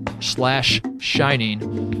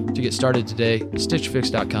stitchfix.com/shining to get started today.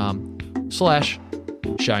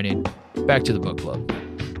 stitchfix.com/shining. Back to the book club.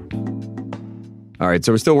 All right,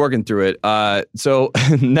 so we're still working through it. So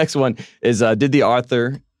next one is did the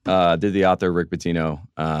author Rick Pitino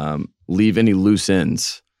leave any loose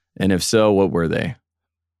ends? And if so, what were they?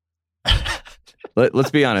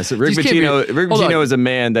 Let's be honest. Rick Pitino is a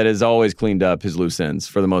man that has always cleaned up his loose ends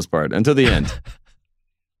for the most part until the end.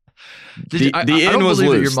 The end was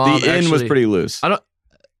loose. The end was pretty loose. I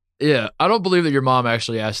don't believe that your mom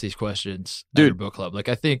actually asked these questions at your book club. Like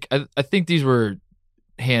I think these were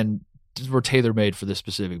tailor-made for this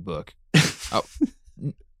specific book.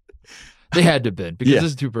 They had to have been because this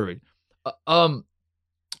is too perfect.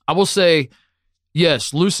 I will say,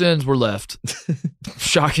 yes, loose ends were left.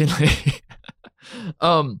 Shockingly.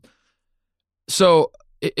 So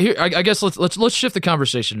here, I guess let's shift the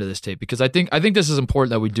conversation to this tape because I think this is important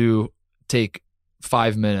that we do take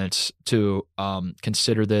 5 minutes to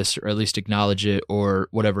consider this or at least acknowledge it or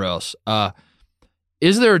whatever else.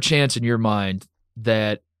 Is there a chance in your mind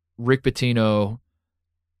that Rick Pitino,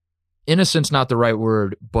 innocent's not the right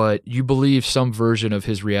word, but you believe some version of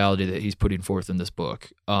his reality that he's putting forth in this book?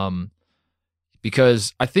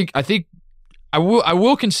 Because I think I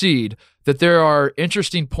will concede that there are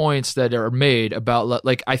interesting points that are made about,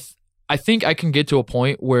 like, I think I can get to a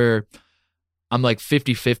point where I'm like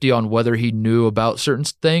 50-50 on whether he knew about certain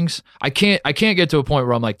things. I can't get to a point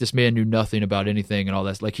where I'm like, this man knew nothing about anything and all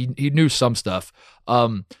that. Like he knew some stuff.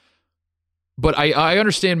 But I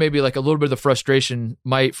understand maybe like a little bit of the frustration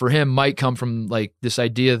might come from like this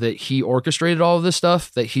idea that he orchestrated all of this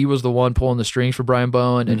stuff, that he was the one pulling the strings for Brian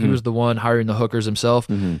Bowen and he was the one hiring the hookers himself.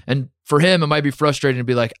 And for him, it might be frustrating to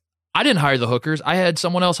be like, I didn't hire the hookers. I had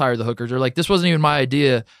someone else hire the hookers. Or like, this wasn't even my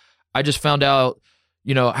idea. I just found out,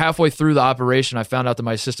 halfway through the operation, I found out that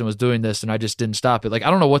my system was doing this and I just didn't stop it. Like, I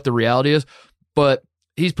don't know what the reality is, but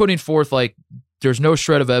he's putting forth like, there's no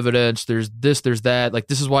shred of evidence. There's this, there's that. Like,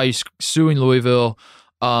 this is why he's suing Louisville.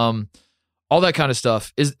 All that kind of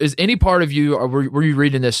stuff. Is any part of you, or were you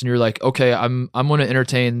reading this and you're like, okay, I'm going to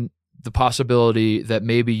entertain the possibility that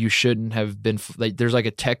maybe you shouldn't have been, like, there's like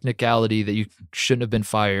a technicality that you shouldn't have been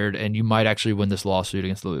fired and you might actually win this lawsuit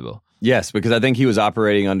against Louisville? Yes, because I think he was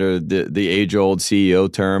operating under the age-old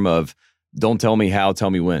CEO term of don't tell me how, tell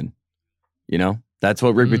me when. That's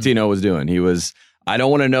what Rick Pitino was doing. He was, I don't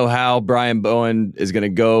want to know how Brian Bowen is going to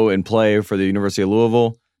go and play for the University of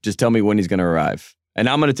Louisville. Just tell me when he's going to arrive, and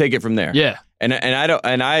I'm going to take it from there. Yeah, and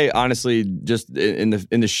I honestly just from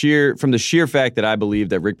the sheer fact that I believe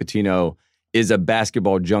that Rick Pitino is a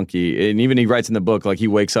basketball junkie, and even he writes in the book like he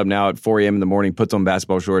wakes up now at 4 a.m. in the morning, puts on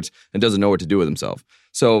basketball shorts, and doesn't know what to do with himself.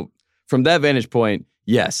 So from that vantage point,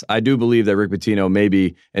 yes, I do believe that Rick Pitino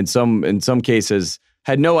maybe in some cases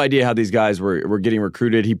had no idea how these guys were getting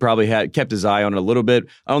recruited. He probably had kept his eye on it a little bit.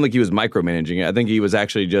 I don't think he was micromanaging it. I think he was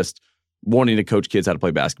actually just wanting to coach kids how to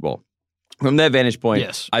play basketball. From that vantage point,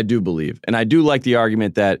 yes, I do believe. And I do like the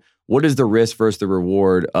argument that what is the risk versus the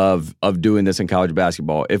reward of doing this in college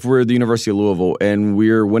basketball? If we're the University of Louisville and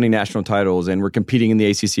we're winning national titles and we're competing in the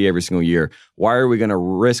ACC every single year, why are we going to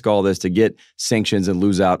risk all this to get sanctions and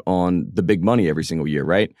lose out on the big money every single year,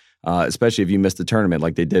 right? Especially if you miss the tournament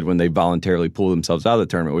like they did when they voluntarily pulled themselves out of the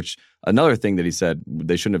tournament, which another thing that he said,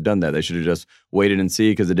 they shouldn't have done that. They should have just waited and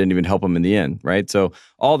see because it didn't even help them in the end, right? So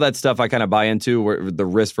all that stuff I kind of buy into, where the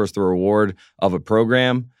risk versus the reward of a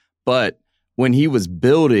program. But when he was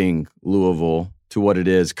building Louisville to what it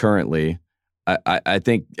is currently, I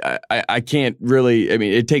think I can't really, I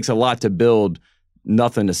mean, it takes a lot to build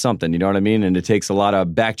nothing to something, you know what I mean? And it takes a lot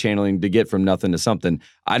of back channeling to get from nothing to something.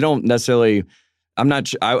 I don't necessarily,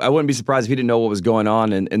 I wouldn't be surprised if he didn't know what was going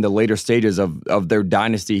on in the later stages of their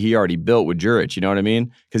dynasty he already built with Juric, you know what I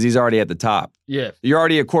mean? Because he's already at the top. Yeah. You're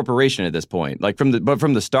already a corporation at this point. Like from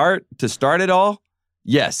the start, to start it all,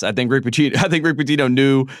 yes, I think Rick Pitino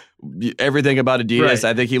knew everything about Adidas. Right.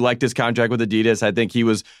 I think he liked his contract with Adidas. I think he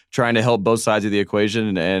was trying to help both sides of the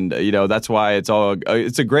equation, and you know that's why it's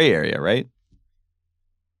a gray area, right?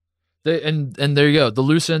 And there you go. The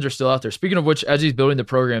loose ends are still out there. Speaking of which, as he's building the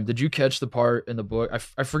program, did you catch the part in the book?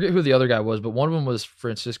 I forget who the other guy was, but one of them was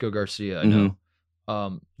Francisco Garcia. I know.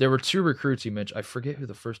 There were two recruits he mentioned. I forget who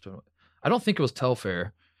the first one was. I don't think it was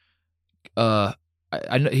Telfair.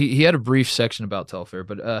 I know he had a brief section about Telfair,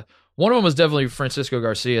 but one of them was definitely Francisco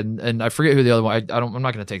Garcia, and I forget who the other one. I'm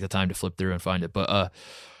not going to take the time to flip through and find it, but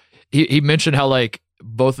he mentioned how like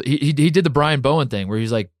both he did the Brian Bowen thing where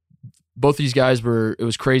he's like both these guys it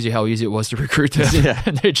was crazy how easy it was to recruit them. Yeah.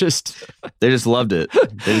 And they just loved it.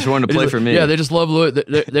 They just wanted to play for me. Yeah, they just love Louisville.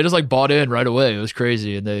 They just like bought in right away. It was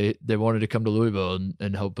crazy, and they wanted to come to Louisville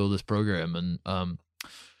and help build this program. And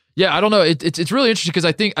yeah, I don't know. It's really interesting because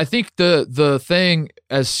I think the thing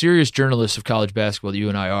as serious journalists of college basketball that you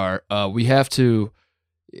and I are, we have to.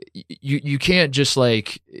 You can't just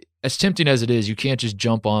like, as tempting as it is, you can't just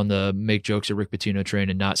jump on the make jokes at Rick Pitino train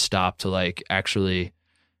and not stop to like actually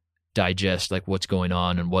digest like what's going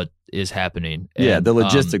on and what is happening. Yeah, and, the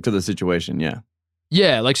logistics of the situation.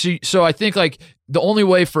 Yeah, like so I think like the only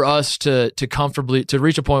way for us to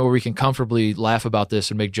reach a point where we can comfortably laugh about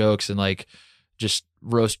this and make jokes and like just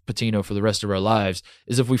roast Pitino for the rest of our lives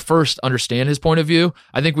is if we first understand his point of view.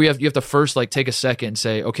 I think you have to first like take a second and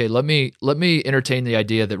say, okay, let me entertain the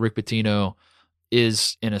idea that Rick Pitino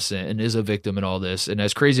is innocent and is a victim in all this. And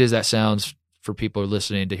as crazy as that sounds for people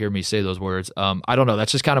listening to hear me say those words, I don't know.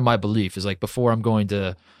 That's just kind of my belief is like before I'm going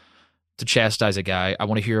to chastise a guy, I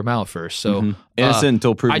want to hear him out first. So innocent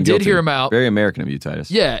until proven guilty. I did hear him out. Very American of you, Titus.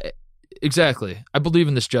 Yeah, exactly. I believe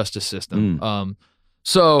in this justice system.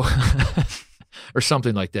 So or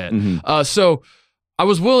something like that. So I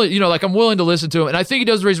was willing, like I'm willing to listen to him, and I think he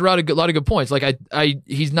does raise a lot of good points. Like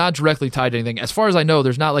he's not directly tied to anything. As far as I know,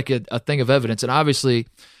 there's not like a thing of evidence, and obviously,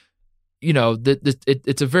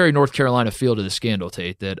 it's a very North Carolina feel to the scandal,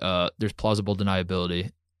 Tate, that there's plausible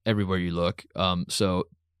deniability everywhere you look. So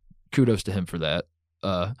kudos to him for that.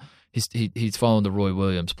 He's following the Roy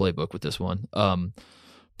Williams playbook with this one.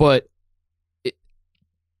 But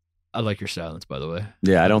I like your silence, by the way.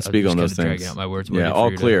 Yeah, I don't speak on those things. Dragging out my words. Yeah, all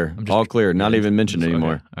clear. All clear. Not even mentioned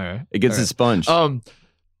anymore. Okay. All right. It gets expunged. No,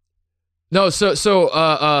 I'm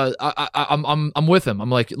with him. I'm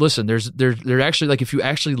like, listen, there actually, like, if you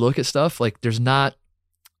actually look at stuff, like, there's not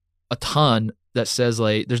a ton that says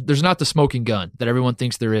like there's not the smoking gun that everyone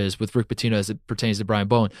thinks there is with Rick Pitino as it pertains to Brian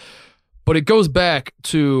Bowen. But it goes back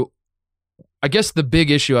to, I guess, the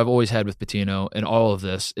big issue I've always had with Pitino and all of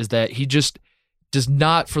this is that he just does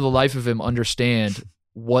not, for the life of him, understand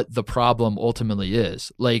what the problem ultimately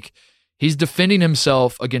is. Like, he's defending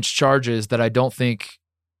himself against charges that I don't think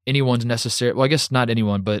anyone's necessary. Well, I guess not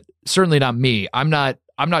anyone, but certainly not me. I'm not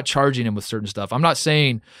charging him with certain stuff. I'm not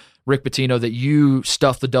saying, Rick Pitino, that you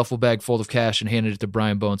stuffed the duffel bag full of cash and handed it to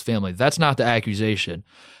Brian Bowen's family. That's not the accusation.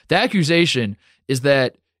 The accusation is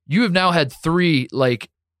that you have now had three, like,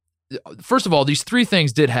 first of all, these three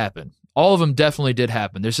things did happen. All of them definitely did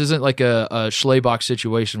happen. This isn't like a Schleybox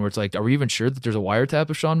situation where it's like, are we even sure that there's a wiretap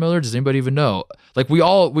of Sean Miller? Does anybody even know? Like, we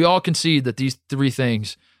all concede that these three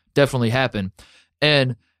things definitely happen.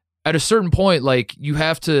 And at a certain point, like, you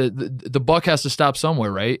have to, the buck has to stop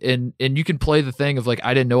somewhere, right? And you can play the thing of like,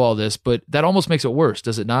 I didn't know all this, but that almost makes it worse,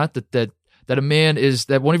 does it not? That a man is,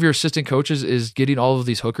 that one of your assistant coaches is getting all of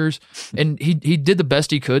these hookers, and he did the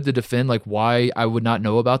best he could to defend like why I would not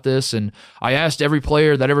know about this. And I asked every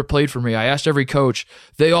player that ever played for me, I asked every coach,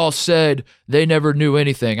 they all said they never knew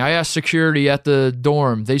anything. I asked security at the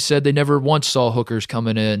dorm, they said they never once saw hookers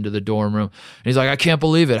coming into the dorm room. And he's like, I can't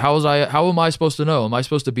believe it. How am I supposed to know? Am I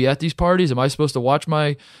supposed to be at these parties? Am I supposed to watch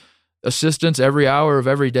my assistants every hour of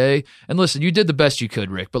every day. And listen, you did the best you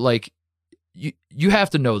could, Rick, but like you have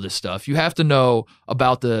to know this stuff. You have to know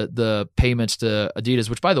about the payments to Adidas,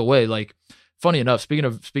 which, by the way, like, funny enough, speaking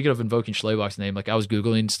of invoking Schlabach's name, like I was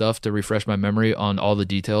Googling stuff to refresh my memory on all the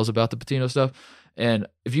details about the Patino stuff. And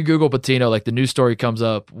if you Google Patino, like the news story comes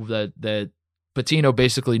up that Patino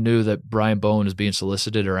basically knew that Brian Bowen was being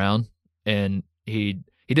solicited around, and he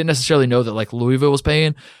didn't necessarily know that like Louisville was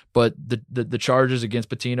paying, but the charges against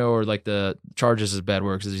Patino, or like the charges is a bad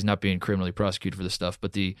word because he's not being criminally prosecuted for this stuff,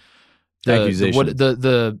 but the accusations.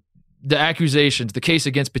 The accusations, the case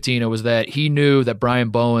against Patino was that he knew that Brian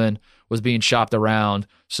Bowen was being shopped around.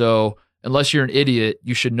 So unless you're an idiot,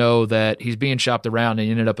 you should know that he's being shopped around and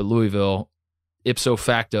he ended up at Louisville. Ipso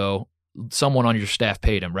facto, someone on your staff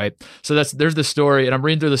paid him, right? So there's the story, and I'm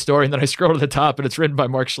reading through the story, and then I scroll to the top, and it's written by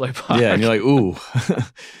Mark Schlabach. Yeah, and you're like, ooh.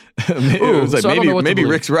 It was like, maybe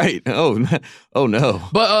Rick's right. Oh no.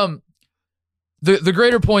 But the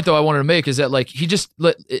greater point, though, I wanted to make is that like he just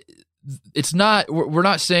it's not, we're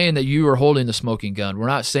not saying that you are holding the smoking gun. We're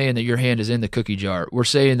not saying that your hand is in the cookie jar. We're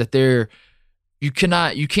saying that you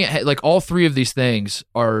can't, like, all three of these things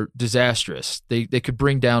are disastrous. They could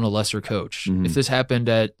bring down a lesser coach. Mm-hmm. If this happened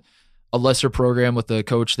at a lesser program with a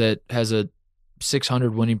coach that has a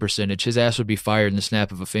 600 winning percentage, his ass would be fired in the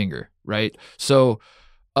snap of a finger, right? So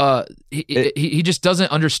he just doesn't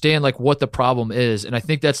understand like what the problem is. And I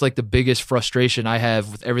think that's like the biggest frustration I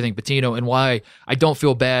have with everything Patino, and why I don't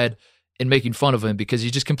feel bad in making fun of him, because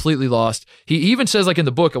he just completely lost. He even says, like in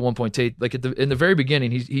the book at one point, Tate, like in the very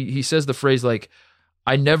beginning, he says the phrase like,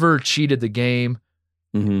 "I never cheated the game."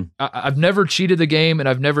 Mm-hmm. I've never cheated the game, and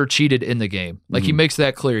I've never cheated in the game. Like, he makes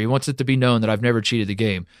that clear. He wants it to be known that I've never cheated the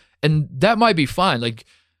game, and that might be fine. Like,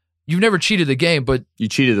 you've never cheated the game, but you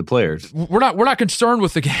cheated the players. We're not concerned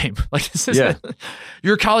with the game. Like, this is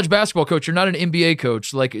you're a college basketball coach. You're not an NBA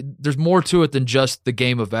coach. Like, there's more to it than just the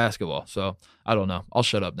game of basketball. So I don't know. I'll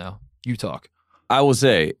shut up now. You talk. I will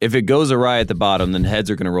say, if it goes awry at the bottom, then heads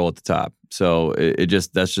are going to roll at the top. So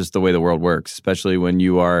that's just the way the world works, especially when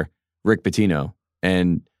you are Rick Pitino.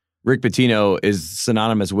 And Rick Pitino is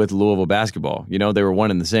synonymous with Louisville basketball. You know, they were one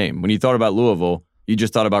and the same. When you thought about Louisville, you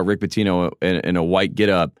just thought about Rick Pitino in a white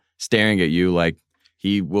get-up staring at you like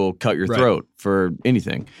he will cut your throat for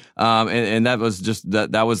anything. And that was just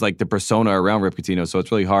that was like the persona around Rick Pitino. So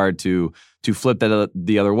it's really hard to flip that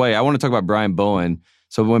the other way. I want to talk about Brian Bowen.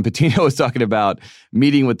 So when Patino was talking about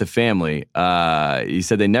meeting with the family, he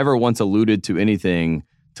said they never once alluded to anything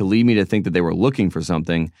to lead me to think that they were looking for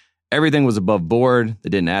something. Everything was above board. They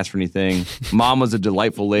didn't ask for anything. Mom was a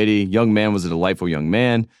delightful lady. Young man was a delightful young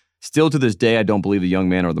man. Still to this day, I don't believe the young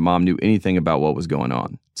man or the mom knew anything about what was going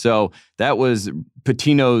on. So that was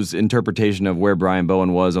Patino's interpretation of where Brian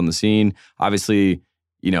Bowen was on the scene. Obviously,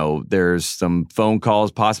 you know, there's some phone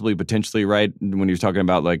calls, possibly, potentially, right, when you're talking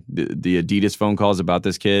about like the Adidas phone calls about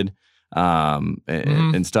this kid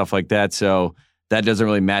and stuff like that. So that doesn't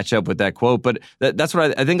really match up with that quote. But that's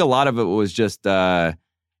what I think a lot of it was just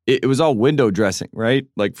it was all window dressing, right?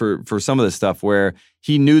 Like for some of the stuff where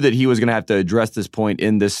he knew that he was going to have to address this point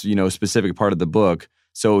in this, you know, specific part of the book.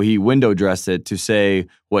 So he window dressed it to say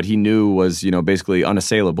what he knew was, you know, basically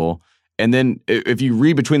unassailable. And then if you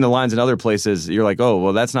read between the lines in other places, you're like, oh,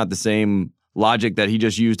 well, that's not the same logic that he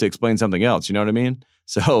just used to explain something else. You know what I mean?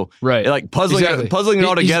 So like puzzling it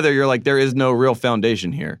all together, you're like, there is no real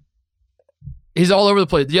foundation here. He's all over the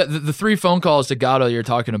place. Yeah, the three phone calls to Gatto you're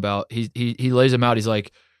talking about, he lays them out. He's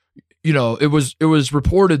like, you know, it was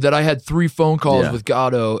reported that I had 3 phone calls with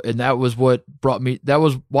Gatto, and that was what brought me. That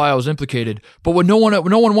was why I was implicated. But what no one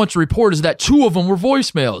wants to report is that 2 of them were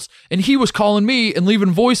voicemails, and he was calling me and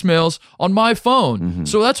leaving voicemails on my phone. Mm-hmm.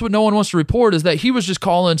 So that's what no one wants to report, is that he was just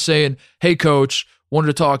calling saying, "Hey, coach, wanted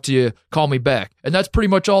to talk to you. Call me back." And that's pretty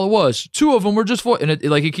much all it was. 2 of them were just and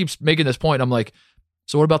like he keeps making this point. I'm like,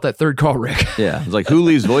 so what about that 3rd call, Rick? Yeah, it's like, who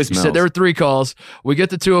leaves voicemails? He said there were 3 calls. We get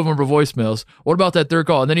the 2 of them for voicemails. What about that 3rd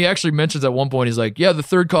call? And then he actually mentions at one point, he's like, yeah, the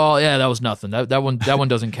 3rd call, yeah, that was nothing. That one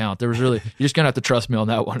doesn't count. There was really, you're just gonna have to trust me on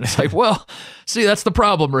that one. It's like, well, see, that's the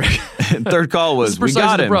problem, Rick. And 3rd call was, we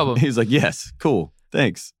got him. Problem. He's like, yes, cool,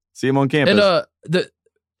 thanks. See him on campus. And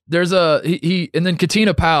there's and then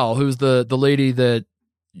Katina Powell, who's the lady that,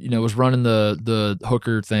 you know, was running the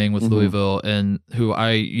hooker thing with Louisville, and who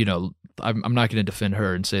I'm not going to defend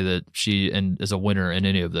her and say that she is a winner in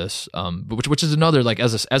any of this. But which is another, like,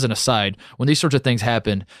 as an aside, when these sorts of things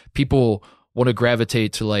happen, people want to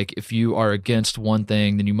gravitate to, like, if you are against one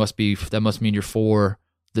thing, then that must mean you're for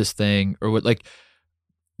this thing, or what. Like,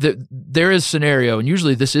 there is scenario, and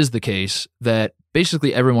usually this is the case, that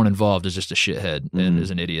basically everyone involved is just a shithead and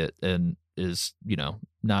is an idiot and is, you know,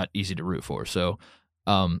 not easy to root for. So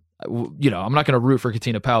I'm not going to root for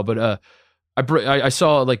Katina Powell, but I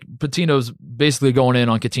saw like Pitino's basically going in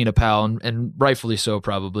on Katina Powell, and rightfully so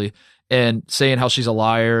probably, and saying how she's a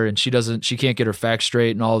liar and she can't get her facts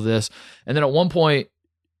straight and all of this. And then at one point,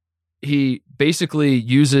 he basically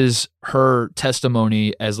uses her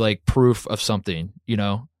testimony as like proof of something,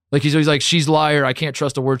 like he's always like, she's a liar, I can't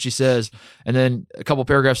trust a word she says. And then a couple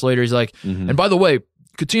paragraphs later, he's like, and by the way,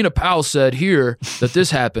 Katina Powell said here that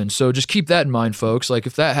this happened. So just keep that in mind, folks. Like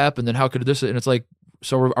if that happened, then how could this? And it's like,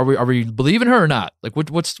 so are we believing her or not? Like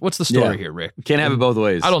what's the story here, Rick? Can't have it both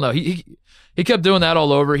ways. I don't know. He kept doing that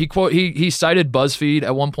all over. He cited BuzzFeed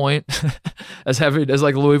at one point as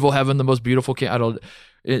like Louisville having the most beautiful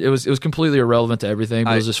It was completely irrelevant to everything,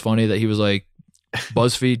 but it was just funny that he was like,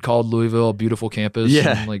 BuzzFeed called Louisville a beautiful campus.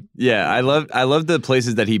 Yeah, and I love the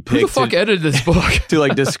places that he picked. Who the fuck edited this book to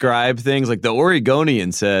like describe things? Like the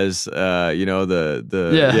Oregonian says, he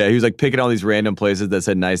was like picking all these random places that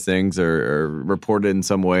said nice things or reported in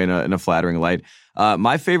some way in a flattering light.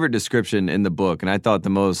 My favorite description in the book, and I thought the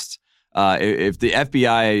most. If the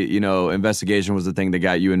FBI, investigation was the thing that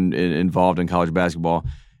got you involved in college basketball.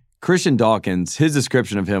 Christian Dawkins, his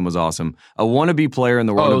description of him was awesome. A wannabe player in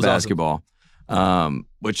the world of basketball. Awesome.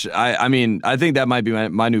 Which I think that might be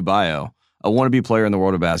my new bio. A wannabe player in the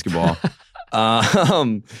world of basketball.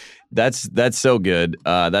 That's so good.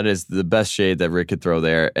 That is the best shade that Rick could throw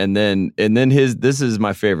there. And then this is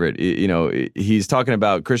my favorite. He's talking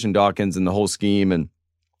about Christian Dawkins and the whole scheme and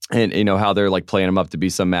how they're like playing him up to be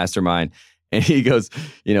some mastermind. And he goes,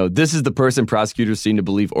 this is the person prosecutors seem to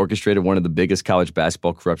believe orchestrated one of the biggest college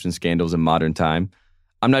basketball corruption scandals in modern time.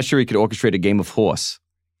 I'm not sure he could orchestrate a game of horse.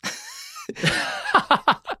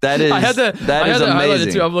 That is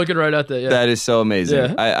amazing. Too. I'm looking right at that. Yeah. That is so amazing.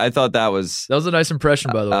 Yeah. I thought that was a nice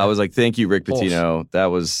impression, by the way. I was like, thank you, Rick Pitino. That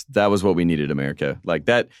was what we needed, America. Like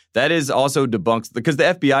that is also debunks because the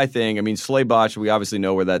FBI thing. I mean, Slaybosh. We obviously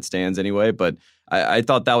know where that stands anyway, but I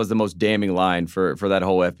thought that was the most damning line for that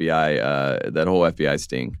whole FBI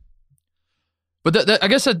sting. But I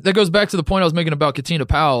guess that goes back to the point I was making about Katina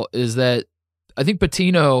Powell is that I think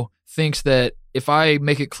Pitino thinks that if I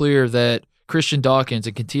make it clear that Christian Dawkins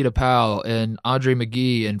and Katina Powell and Andre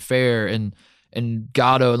McGee and Fair and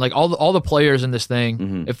Gatto and like all the players in this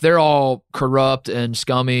thing, if they're all corrupt and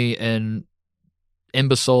scummy and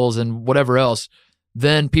imbeciles and whatever else,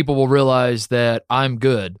 then people will realize that I'm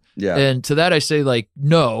good. Yeah. And to that I say like,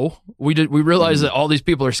 no, we realize that all these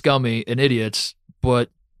people are scummy and idiots, but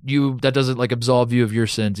that doesn't like absolve you of your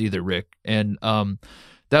sins either, Rick. And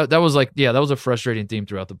that was like, that was a frustrating theme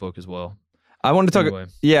throughout the book as well. I want to talk. Anyway.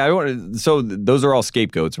 Yeah, so those are all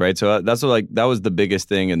scapegoats, right? So that's what that was the biggest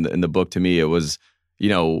thing in the book to me. It was,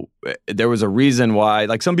 there was a reason why.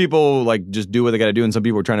 Like some people like just do what they got to do, and some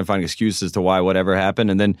people were trying to find excuses to why whatever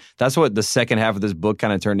happened. And then that's what the second half of this book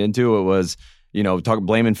kind of turned into. It was,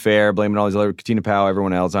 blaming Fair, blaming all these other Katina Powell,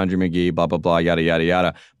 everyone else, Andre McGee, blah blah blah, yada yada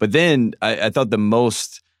yada. But then I thought the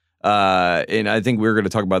most. And I think we're going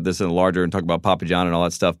to talk about this in a larger and talk about Papa John and all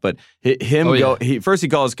that stuff. But he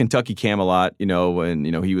calls Kentucky Camelot, and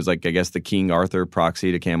he was like, I guess, the King Arthur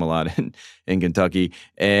proxy to Camelot in Kentucky,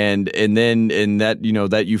 and then in that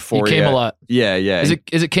that euphoria, Camelot, yeah. Is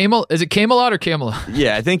it Camelot or Camelot?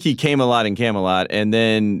 Yeah, I think he Camelot in Camelot, and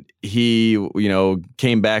then he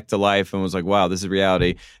came back to life and was like, wow, this is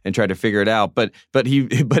reality, and tried to figure it out. But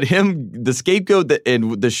the scapegoat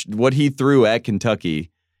what he threw at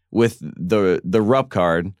Kentucky. With the Rupp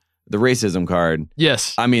card, the racism card.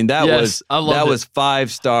 Yes. I mean, that was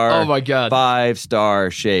 5-star. Oh my God.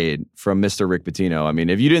 5-star shade from Mr. Rick Pitino. I mean,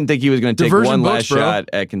 if you didn't think he was going to take one last shot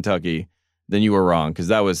at Kentucky, then you were wrong because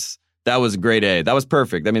that was grade A. That was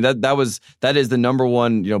perfect. I mean, that is the number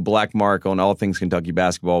one, black mark on all things Kentucky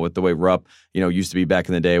basketball with the way Rupp, used to be back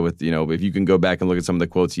in the day with, if you can go back and look at some of the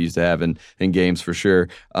quotes he used to have in games for sure,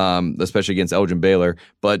 especially against Elgin Baylor.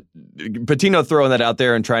 But Pitino throwing that out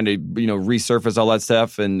there and trying to, resurface all that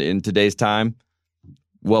stuff in today's time,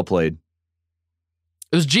 well played.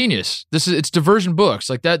 It was genius. It's diversion books.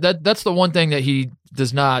 Like that's the one thing that he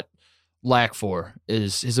does not lack for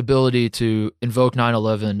is his ability to invoke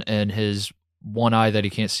 9/11 and his one eye that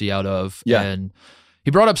he can't see out of. Yeah. And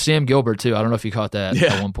he brought up Sam Gilbert too. I don't know if you caught that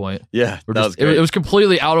at one point. Yeah. Was great. It was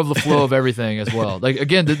completely out of the flow of everything as well. Like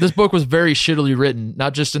again, this book was very shittily written,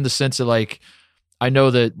 not just in the sense of like, I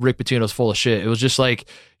know that Rick Pitino's full of shit. It was just like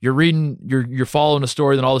you're reading, you're following a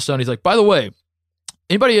story, then all of a sudden he's like, by the way,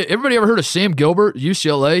 everybody ever heard of Sam Gilbert,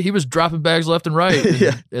 UCLA? He was dropping bags left and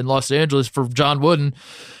right in Los Angeles for John Wooden.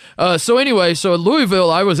 So at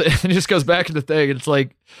Louisville, and it just goes back to the thing. It's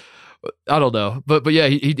like, I don't know, but yeah,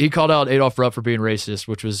 he called out Adolph Rupp for being racist,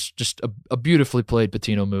 which was just a beautifully played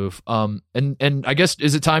Pitino move. And I guess,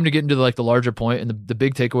 is it time to get into the larger point and the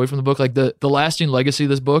big takeaway from the book, like the lasting legacy of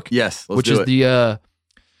this book? Yes, which is the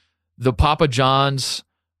Papa John's,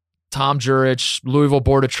 Tom Jurich, Louisville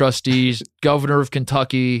Board of Trustees, Governor of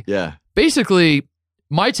Kentucky. Yeah, basically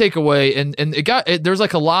my takeaway, and there's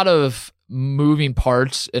like a lot of moving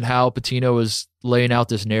parts in how Pitino was laying out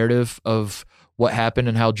this narrative of what happened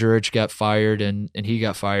and how Jurich got fired and he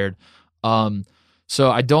got fired. So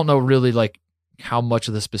I don't know really like how much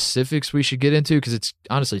of the specifics we should get into, because it's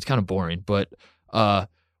honestly kind of boring. But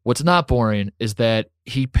what's not boring is that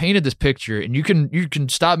he painted this picture, and you can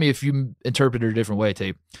stop me if you interpret it a different way,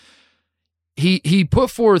 Tape. He put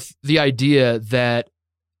forth the idea that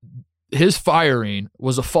his firing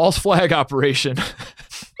was a false flag operation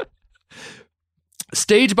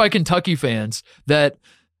staged by Kentucky fans, that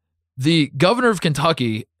the governor of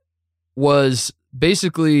Kentucky was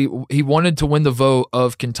basically, he wanted to win the vote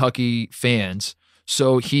of Kentucky fans.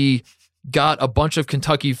 So he got a bunch of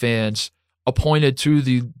Kentucky fans appointed to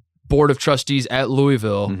the Board of Trustees at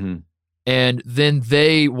Louisville. Mm-hmm. And then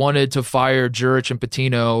they wanted to fire Jurich and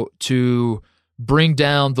Pitino to bring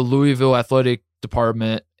down the Louisville athletic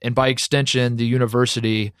department, and by extension, the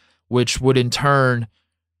university, which would in turn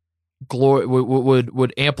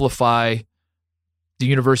would amplify the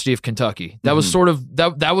University of Kentucky. That was sort of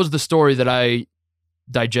that was the story that I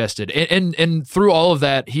digested. And through all of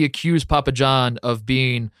that, he accused Papa John of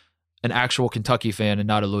being an actual Kentucky fan and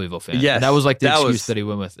not a Louisville fan. Yes, and that was like the excuse that he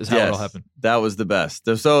went with, is how it all happened. That was the best.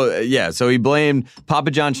 So he blamed Papa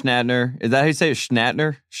John Schnatter. Is that how you say it?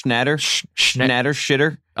 Schnatter?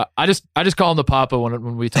 Shitter? I just call him the Papa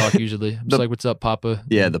when we talk usually. I'm just like, what's up, Papa?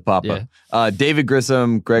 Yeah, the Papa. Yeah. David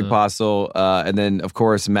Grissom, Greg Postle, and then, of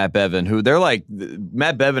course, Matt Bevin, who they're like,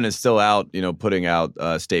 Matt Bevin is still out, putting out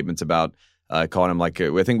statements about calling him, like,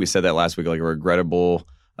 I think we said that last week, like a regrettable,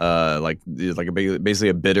 basically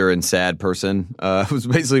a bitter and sad person. Was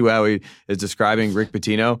basically how he is describing Rick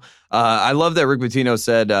Pitino. I love that Rick Pitino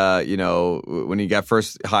said, when he got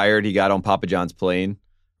first hired, he got on Papa John's plane,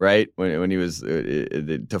 right? When he was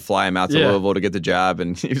to fly him out to Louisville to get the job,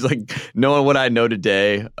 and he was like, knowing what I know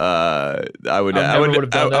today, I would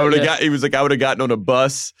have gotten on a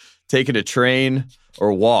bus, taken a train,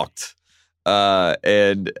 or walked.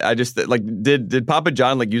 And I just like, did Papa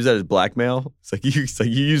John like use that as blackmail? It's like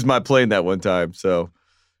you used my plane that one time, so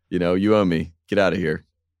you owe me. Get out of here.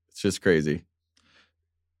 It's just crazy,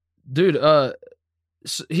 dude. So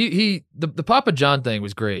the Papa John thing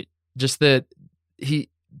was great. Just that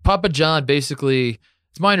Papa John basically,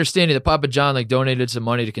 it's my understanding that Papa John like donated some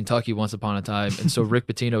money to Kentucky once upon a time, and so Rick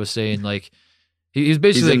Pitino was saying like he's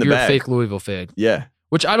basically like, you're a fake Louisville fan. Yeah.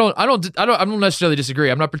 Which I don't necessarily disagree.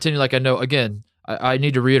 I'm not pretending like I know. Again, I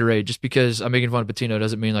need to reiterate, just because I'm making fun of Pitino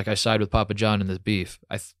doesn't mean like I side with Papa John in this beef.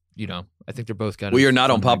 I think they're both kind of. We are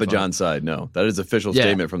not on Papa John's side. No, that is official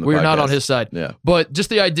statement from the podcast. We're not on his side. Yeah. But just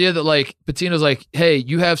the idea that like Pitino's like, hey,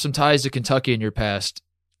 you have some ties to Kentucky in your past,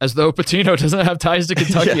 as though Pitino doesn't have ties to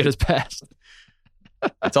Kentucky in his past.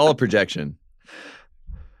 It's all a projection.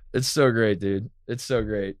 It's so great, dude. It's so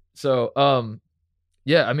great. So,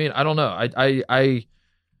 yeah, I mean, I don't know.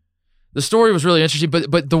 The story was really interesting,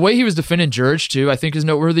 but the way he was defending Jurich too, I think, is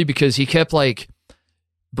noteworthy, because he kept like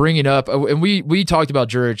bringing up, and we talked about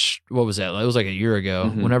Jurich. What was that? It was like a year ago,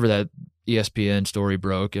 whenever that ESPN story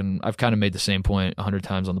broke, and I've kind of made the same point 100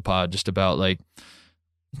 times on the pod, just about like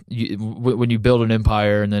when you build an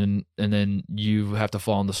empire and then you have to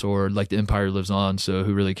fall on the sword, like the empire lives on, so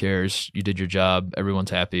who really cares? You did your job,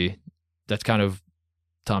 everyone's happy. That's kind of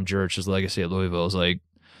Tom Jurich's legacy at Louisville. Is like,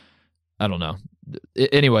 I don't know.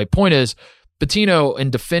 Anyway, point is, Pitino, in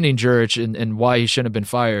defending Jurich and why he shouldn't have been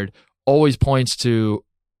fired, always points to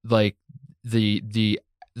like the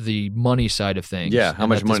money side of things. Yeah, how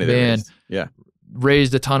much money they raised. Yeah,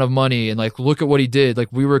 raised a ton of money, and like, look at what he did. Like,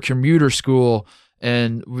 we were a commuter school,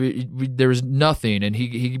 and we there was nothing, and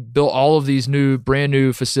he built all of these brand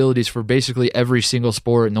new facilities for basically every single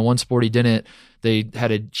sport, and the one sport he didn't, they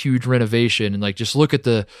had a huge renovation. And like, just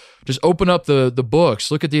open up the books,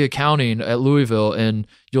 look at the accounting at Louisville, and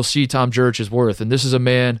you'll see Tom Jurich's worth. And this is a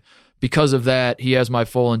man, because of that, he has my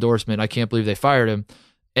full endorsement. I can't believe they fired him.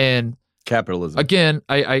 And capitalism. Again,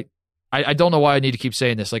 I don't know why I need to keep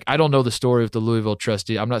saying this. Like, I don't know the story of the Louisville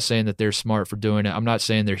trustee. I'm not saying that they're smart for doing it. I'm not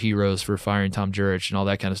saying they're heroes for firing Tom Jurich and all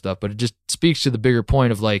that kind of stuff. But it just speaks to the bigger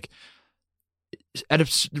point of like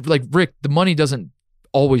Rick, the money doesn't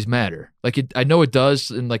always matter. Like, I know it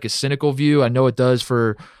does in like a cynical view. I know it does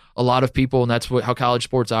for a lot of people, and that's how college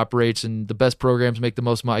sports operates, and the best programs make the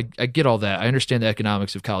most money. I get all that. I understand the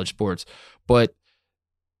economics of college sports, but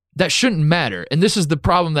that shouldn't matter. And this is the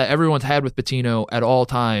problem that everyone's had with Pitino at all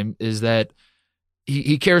time, is that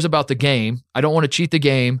he cares about the game. I don't want to cheat the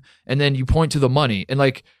game. And then you point to the money. And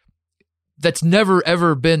like, that's never,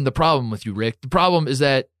 ever been the problem with you, Rick. The problem is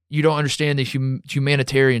that you don't understand the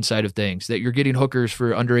humanitarian side of things, that you're getting hookers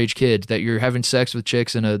for underage kids, that you're having sex with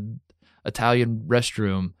chicks in a Italian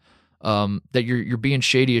restroom, that you're being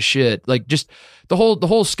shady as shit. Like, just the whole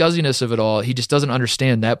scuzziness of it all. He just doesn't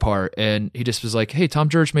understand that part. And he just was like, hey, Tom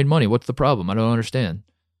Jurich made money. What's the problem? I don't understand.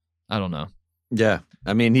 I don't know. Yeah.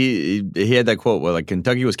 I mean, he had that quote where like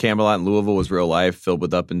Kentucky was Camelot and Louisville was real life, filled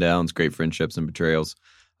with up and downs, great friendships and betrayals.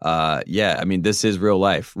 Yeah, I mean, this is real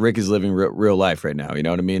life. Rick is living real life right now. You know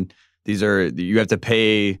what I mean? You have to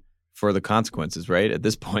pay for the consequences, right? At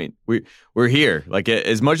this point, we're here. Like,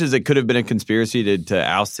 as much as it could have been a conspiracy to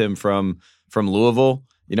oust him from Louisville,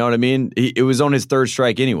 you know what I mean? It was on his third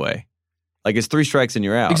strike anyway. Like, it's 3 strikes and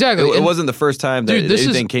you're out. Exactly. It wasn't the first time that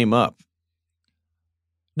anything came up.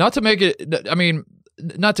 Not to make it, I mean,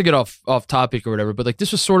 not to get off topic or whatever, but like,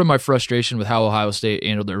 this was sort of my frustration with how Ohio State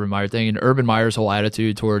handled the Urban Meyer thing, and Urban Meyer's whole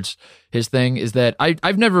attitude towards his thing is that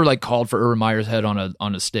I've never like called for Urban Meyer's head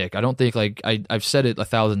on a stick. I don't think, like, I've said it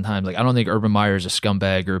 1,000 times. Like, I don't think Urban Meyer is a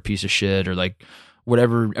scumbag or a piece of shit or like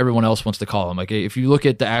whatever everyone else wants to call him. Like, if you look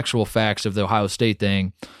at the actual facts of the Ohio State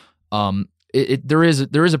thing, there is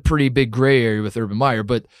a pretty big gray area with Urban Meyer.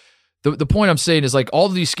 But the point I'm saying is, like, all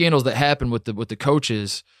of these scandals that happen with the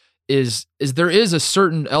coaches is there is a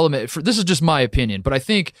certain element for, this is just my opinion, but I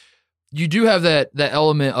think you do have that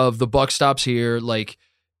element of the buck stops here. Like,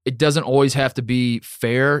 it doesn't always have to be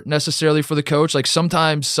fair necessarily for the coach. Like,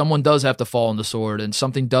 sometimes someone does have to fall on the sword and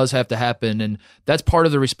something does have to happen, and that's part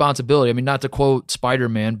of the responsibility. I mean, not to quote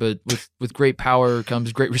Spider-Man, but with great power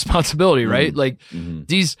comes great responsibility, right? Like,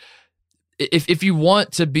 these, if you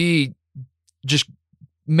want to be just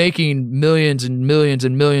making millions and millions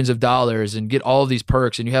and millions of dollars and get all of these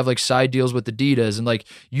perks, and you have like side deals with Adidas, and like,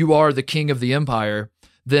 you are the king of the empire,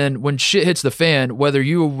 then when shit hits the fan, whether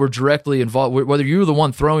you were directly involved, whether you were the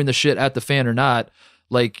one throwing the shit at the fan or not,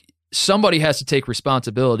 like, somebody has to take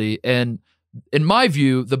responsibility. And in my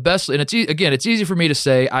view, the best, and it's easy for me to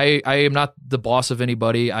say, I am not the boss of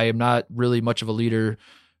anybody. I am not really much of a leader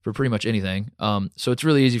for pretty much anything. So it's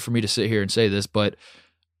really easy for me to sit here and say this, but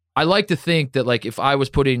I like to think that, like, if I was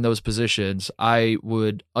put in those positions, I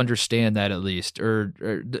would understand that at least, or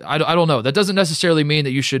I don't know. That doesn't necessarily mean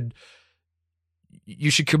that you should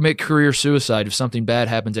commit career suicide if something bad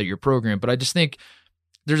happens at your program. But I just think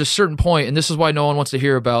there's a certain point, and this is why no one wants to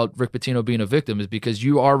hear about Rick Pitino being a victim, is because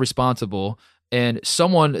you are responsible. And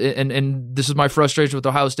someone, and this is my frustration with the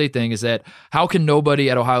Ohio State thing, is that how can nobody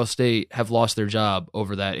at Ohio State have lost their job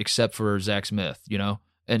over that except for Zach Smith, you know?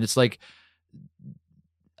 And it's like,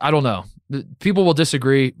 I don't know. People will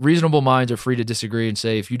disagree. Reasonable minds are free to disagree and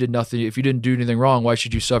say, if you didn't do anything wrong, why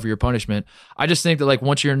should you suffer your punishment? I just think that, like,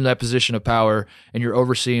 once you're in that position of power and you're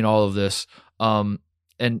overseeing all of this, and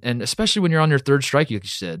especially when you're on your third strike, like you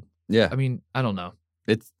said. Yeah. I mean, I don't know.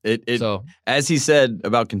 So, as he said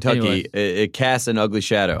about Kentucky, anyway. it casts an ugly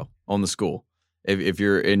shadow on the school. If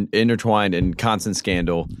you're intertwined in constant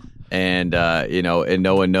scandal, and and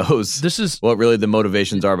no one knows what really the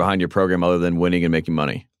motivations are behind your program other than winning and making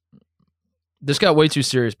money. This got way too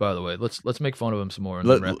serious, by the way. Let's make fun of him some more and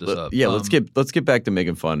then wrap this up. Yeah, let's get back to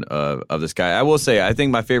making fun of this guy. I will say, I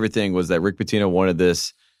think my favorite thing was that Rick Pitino wanted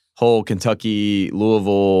this whole Kentucky,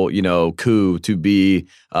 Louisville, coup to be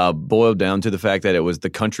boiled down to the fact that it was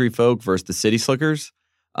the country folk versus the city slickers,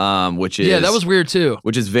 which is that was weird too.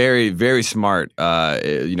 Which is very, very smart.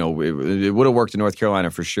 It would have worked in North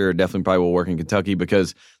Carolina for sure. Definitely probably will work in Kentucky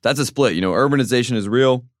because that's a split. Urbanization is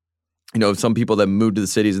real. Some people that move to the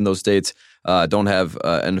cities in those states don't have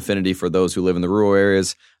an affinity for those who live in the rural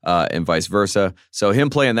areas, and vice versa. So him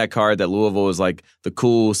playing that card that Louisville is like the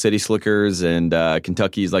cool city slickers and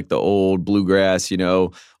Kentucky's like the old bluegrass,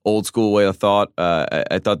 old school way of thought.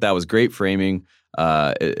 I thought that was great framing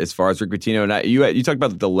as far as Rick Pitino. And you talked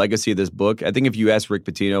about the legacy of this book. I think if you ask Rick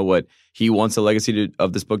Pitino what he wants the legacy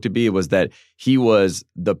of this book to be, it was that he was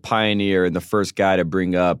the pioneer and the first guy to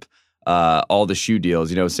bring up all the shoe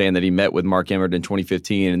deals, saying that he met with Mark Emmert in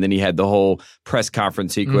 2015, and then he had the whole press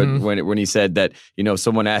conference sequence when he said that,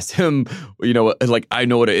 someone asked him, like, I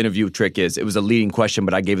know what an interview trick is. It was a leading question,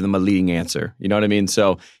 but I gave them a leading answer. You know what I mean?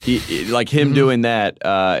 So he, like him doing that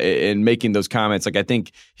and making those comments, like, I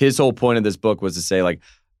think his whole point of this book was to say, like,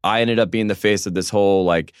 I ended up being the face of this whole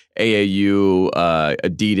like AAU,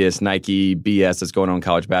 Adidas, Nike BS that's going on in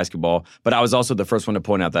college basketball, but I was also the first one to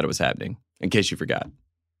point out that it was happening, in case you forgot.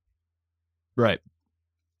 Right.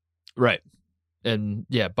 And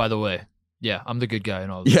yeah, by the way, I'm the good guy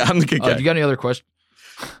and all that. Yeah, I'm the good guy. Do you got any other questions?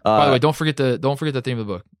 By the way, don't forget the theme of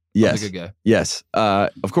the book. Yes. I'm a good guy. Yes.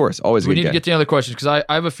 Of course. Always a We good need guy. to get to the other questions because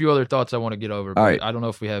I have a few other thoughts I want to get over. But All right. I don't know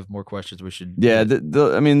if we have more questions. We should. Yeah,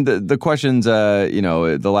 the questions,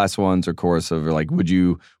 the last ones, of course, are like, would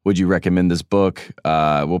you recommend this book?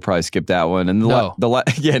 We'll probably skip that one. And No. No,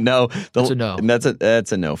 That's a no. And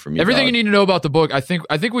that's a no for me. Everything dog. you need to know about the book. I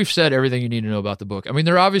think we've said everything you need to know about the book. I mean,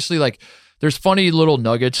 there are obviously there's funny little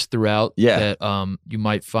nuggets throughout Yeah. that you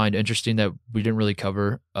might find interesting that we didn't really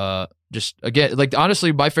cover. Just again,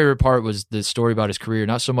 honestly, my favorite part was the story about his career.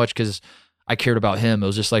 Not so much because I cared about him. It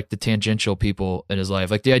was just like the tangential people in his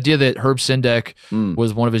life. Like the idea that Herb Sendek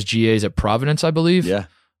was one of his GAs at Providence, I believe. Yeah.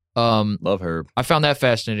 Love Herb. I found that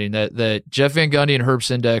fascinating. That Jeff Van Gundy and Herb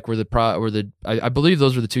Sendek I believe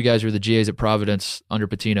those were the two guys who were the GAs at Providence under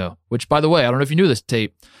Pitino. Which, by the way, I don't know if you knew this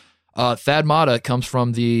tape. Thad Matta comes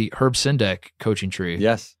from the Herb Sendek coaching tree.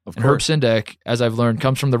 Yes, of And Herb course. Sendek, as I've learned,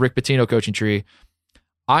 comes from the Rick Pitino coaching tree.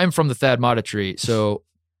 I'm from the Thad Matta tree. So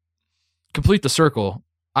complete the circle.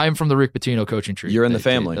 I am from the Rick Pitino coaching tree. You're in the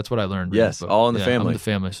family. That's what I learned. Yes, all in the I'm family. in the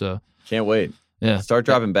family. So Can't wait. yeah. Start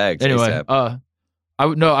dropping bags. Anyway, ASAP. I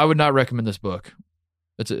would not recommend this book.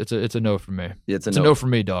 It's a no for me. It's It's a no for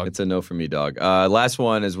me, dog. It's a no for me, dog. Last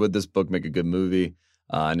one is, would this book make a good movie?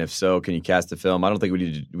 And if so, can you cast a film? I don't think we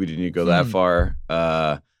need to go that far.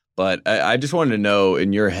 But I just wanted to know,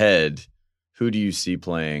 in your head, who do you see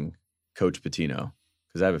playing Coach Pitino?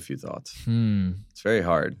 Because I have a few thoughts. It's very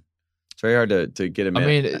hard. It's very hard to get him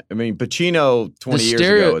in. I mean, Pacino 20 years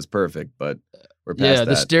ago was perfect, but we're past that.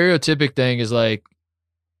 The stereotypic thing is like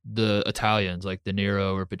the Italians, like De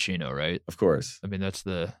Niro or Pacino, right? Of course. I mean, that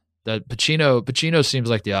Pacino seems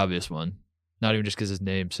like the obvious one. Not even just because his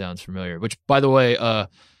name sounds familiar. Which, by the way,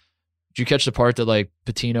 did you catch the part that like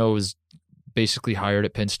Pitino was basically hired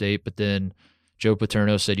at Penn State, but then Joe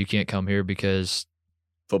Paterno said you can't come here because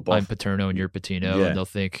Football. I'm Paterno and you're Pitino, Yeah. and they'll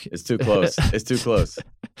think It's too close. It's too close.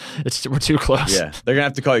 we're too close. Yeah. They're going to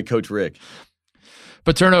have to call you Coach Rick.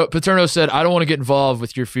 Paterno said, I don't want to get involved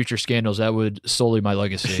with your future scandals. That would sully my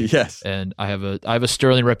legacy. Yes. And I have a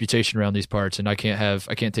sterling reputation around these parts, and I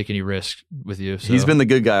can't take any risk with you. So He's been the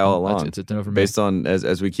good guy all along. It's a no for me. Based on,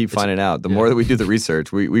 as we keep finding out, the more that we do the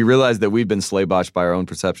research, we realize that we've been slay-botched by our own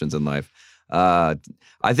perceptions in life.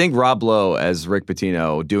 I think Rob Lowe as Rick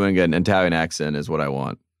Pitino doing an Italian accent is what I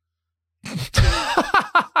want.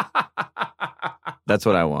 That's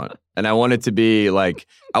what I want. And I want it to be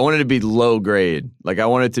low grade. Like, I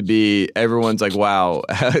want it to be, everyone's like, wow,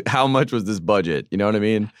 how much was this budget? You know what I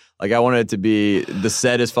mean? Like, I want it to be, the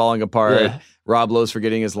set is falling apart. Yeah. Rob Lowe's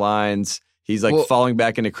forgetting his lines. He's like falling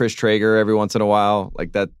back into Chris Traeger every once in a while.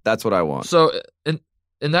 Like that's what I want. So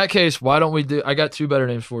in that case, why don't we do? I got two better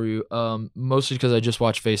names for you. Mostly because I just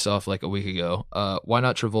watched Face Off like a week ago. Why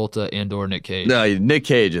not Travolta and/or Nick Cage? No, Nick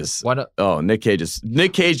Cage is. Why not? Oh, Nick Cage should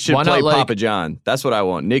Why play not, like- Papa John. That's what I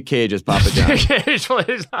want. Nick Cage is Papa John. Nick Cage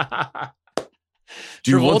plays.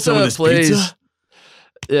 Do you want some of this plays. pizza?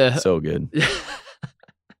 Yeah. So good.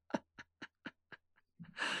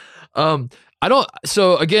 I don't.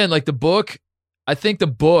 So again, like the book, I think the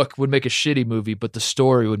book would make a shitty movie, but the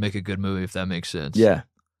story would make a good movie if that makes sense. Yeah.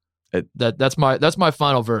 That's my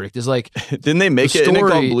final verdict. Is like Didn't they make the it? Isn't it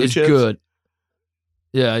story called Blue is Chips? good.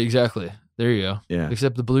 Yeah, exactly. There you go. Yeah.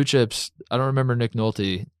 Except the Blue Chips. I don't remember Nick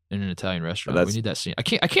Nolte in an Italian restaurant. That's- We need that scene. I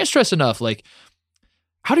can't stress enough. Like,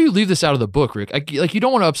 how do you leave this out of the book, Rick? Like, you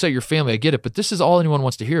don't want to upset your family. I get it, but this is all anyone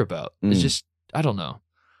wants to hear about. It's just, I don't know.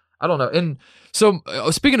 And so,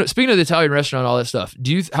 speaking of the Italian restaurant, and all that stuff.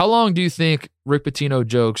 How long do you think Rick Pitino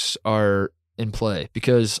jokes are in play?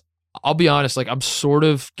 Because I'll be honest, like I'm sort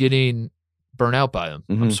of getting burnt out by them.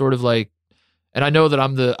 I'm sort of like, and I know that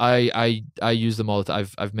I use them all the time.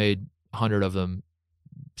 I've made 100 of them,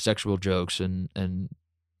 sexual jokes and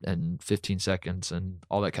 15 seconds and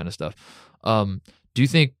all that kind of stuff. Do you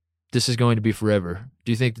think this is going to be forever?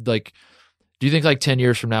 Do you think like 10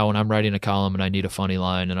 years from now when I'm writing a column and I need a funny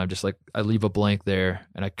line and I'm just like, I leave a blank there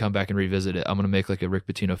and I come back and revisit it, I'm going to make like a Rick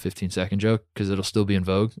Pitino 15-second joke because it'll still be in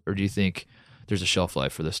vogue? Or do you think there's a shelf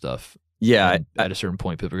life for this stuff? Yeah. And at a certain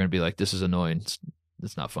point, people are going to be like, this is annoying.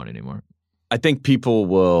 It's not funny anymore. I think people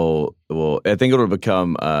will. I think it'll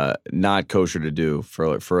become not kosher to do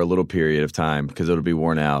for a little period of time because it'll be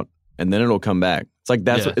worn out, and then it'll come back. It's like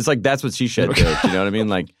that's what she said. You know what I mean?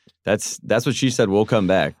 Like that's what she said. Will come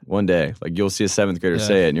back one day. Like you'll see a seventh grader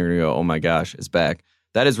say it, and you're gonna go, "Oh my gosh, it's back."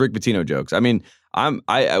 That is Rick Pitino jokes. I mean,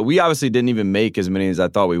 we obviously didn't even make as many as I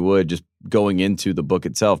thought we would just going into the book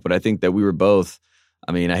itself, but I think that we were both.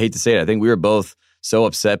 I mean, I hate to say it. I think we were both so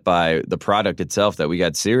upset by the product itself that we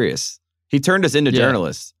got serious. He turned us into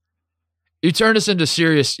journalists. You turned us into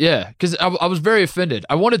serious, yeah. Because I was very offended.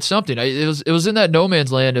 I wanted something. It was in that no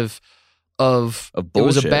man's land of it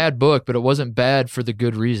was a bad book, but it wasn't bad for the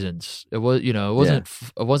good reasons. It was, it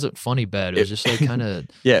wasn't funny bad. It was just like kind of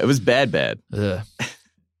yeah. It was bad.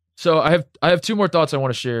 So I have two more thoughts I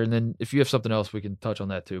want to share, and then if you have something else, we can touch on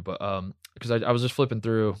that too. But because I was just flipping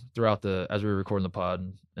throughout as we were recording the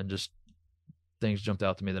pod, and just things jumped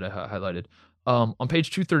out to me that I highlighted. On page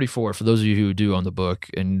 234, for those of you who do own the book,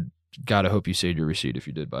 and God, I hope you saved your receipt if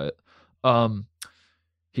you did buy it.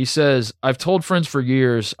 He says, I've told friends for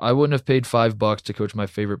years I wouldn't have paid $5 to coach my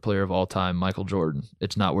favorite player of all time, Michael Jordan.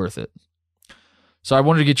 It's not worth it. So I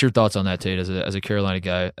wanted to get your thoughts on that, Tate, as a Carolina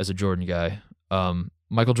guy, as a Jordan guy.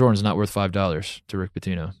 Michael Jordan's not worth $5 to Rick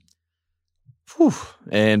Pitino. Whew.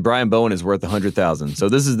 And Brian Bowen is worth $100,000. So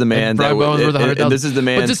this is the man and this is the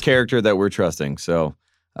man's character that we're trusting. So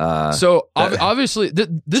obviously,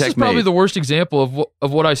 this is probably the worst example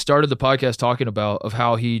of what I started the podcast talking about, of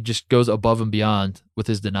how he just goes above and beyond with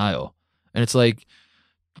his denial. And it's like,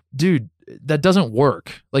 dude, that doesn't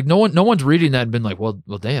work. Like no one's reading that and been like, well,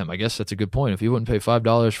 damn, I guess that's a good point. If he wouldn't pay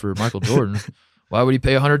 $5 for Michael Jordan, why would he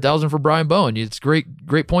pay $100,000 for Brian Bowen? It's great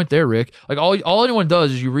point there, Rick. Like all anyone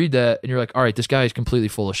does is you read that and you're like, all right, this guy is completely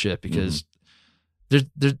full of shit, because there's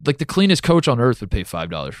like the cleanest coach on earth would pay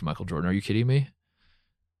 $5 for Michael Jordan. Are you kidding me?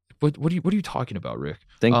 What are you talking about, Rick?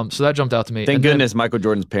 So that jumped out to me. Thank goodness Michael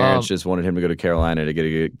Jordan's parents just wanted him to go to Carolina to get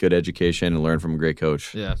a good education and learn from a great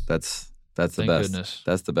coach. Yeah, that's the best. Goodness.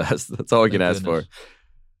 That's the best. That's all we can ask for.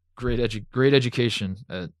 Great education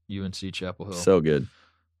at UNC Chapel Hill. So good.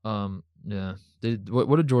 Yeah.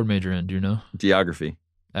 What did Jordan major in? Do you know? Geography.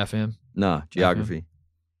 AFAM? No, geography.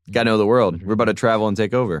 Got to know the world. We're about to travel and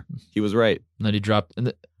take over. He was right. And then he dropped.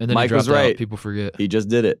 And then Mike he dropped was right. Out. People forget. He just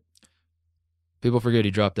did it. People forget he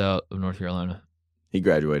dropped out of North Carolina. He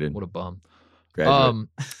graduated. What a bum. Graduated.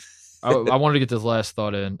 I wanted to get this last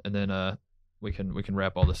thought in, and then we can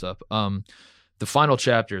wrap all this up. The final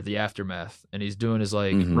chapter, the aftermath, and he's doing his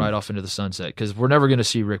ride off into the sunset, because we're never going to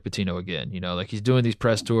see Rick Pitino again. Like he's doing these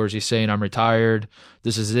press tours. He's saying, I'm retired.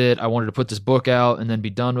 This is it. I wanted to put this book out and then be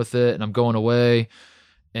done with it, and I'm going away.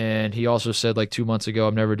 And he also said 2 months ago,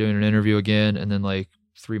 I'm never doing an interview again. And then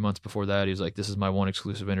 3 months before that, he was like, this is my one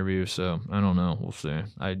exclusive interview. So I don't know. We'll see.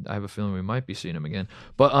 I have a feeling we might be seeing him again.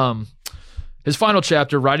 But his final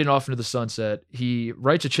chapter, riding off into the sunset, he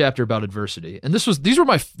writes a chapter about adversity. And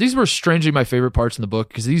these were strangely my favorite parts in the book,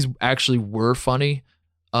 because these actually were funny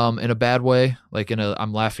in a bad way, like in a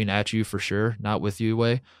I'm laughing at you for sure, not with you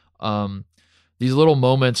way. These little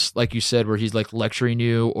moments, like you said, where he's lecturing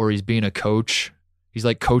you, or he's being a coach. He's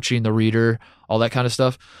coaching the reader, all that kind of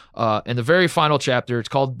stuff. And the very final chapter,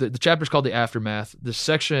 the chapter's called The Aftermath. The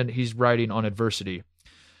section he's writing on adversity.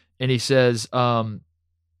 And he says,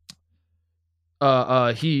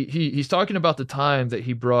 he's talking about the time that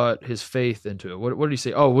he brought his faith into it. What did he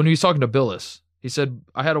say? Oh, when he was talking to Billis, he said,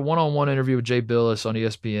 I had a one-on-one interview with Jay Billis on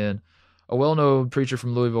ESPN. A well-known preacher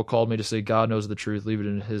from Louisville called me to say, God knows the truth, leave it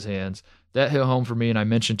in his hands. That hit home for me, and I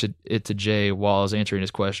mentioned it to Jay while I was answering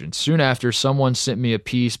his question. Soon after, someone sent me a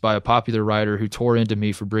piece by a popular writer who tore into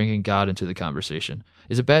me for bringing God into the conversation.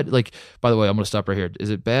 Is it bad? By the way, I'm going to stop right here.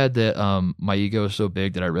 Is it bad that my ego is so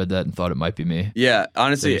big that I read that and thought it might be me? Yeah,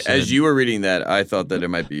 honestly, as you were reading that, I thought that it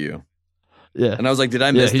might be you. Yeah. And I was like, did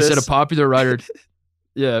I miss this? He said a popular writer...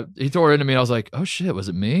 Yeah, he tore into me, and I was like, "Oh shit, was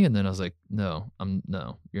it me?" And then I was like, "No,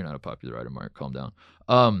 you're not a popular writer, Mark. Calm down."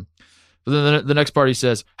 But then the next part, he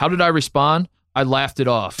says, "How did I respond? I laughed it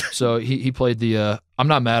off." So he played the "I'm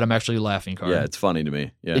not mad, I'm actually laughing" card. Yeah, it's funny to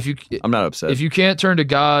me. Yeah, I'm not upset. If you can't turn to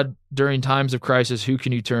God during times of crisis, who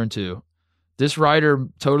can you turn to? This writer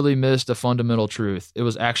totally missed a fundamental truth. It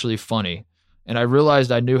was actually funny. And I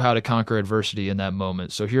realized I knew how to conquer adversity in that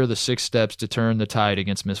moment. So here are the 6 steps to turn the tide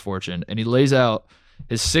against misfortune. And he lays out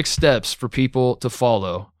his 6 steps for people to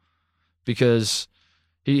follow, because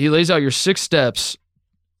he lays out your 6 steps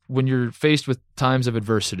when you're faced with times of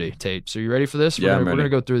adversity, Tate. So you ready for this? Yeah, we're gonna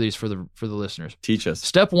go through these for the listeners. Teach us.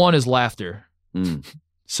 Step 1 is laughter.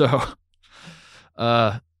 So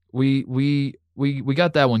we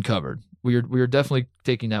got that one covered. We are definitely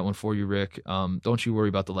taking that one for you, Rick. Don't you worry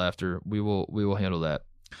about the laughter. We will handle that.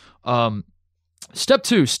 Step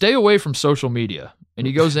 2, stay away from social media. And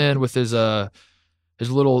he goes in with his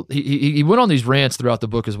little, he went on these rants throughout the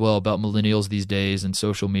book as well about millennials these days and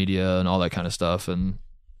social media and all that kind of stuff and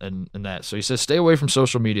that. So he says, stay away from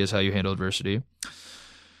social media is how you handle adversity.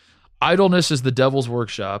 Idleness is the devil's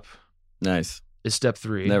workshop. Nice. Is step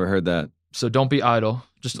 3. Never heard that. So don't be idle.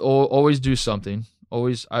 Just always do something.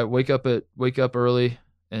 I wake up early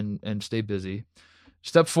and stay busy.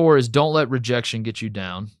 Step 4 is don't let rejection get you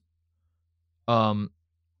down.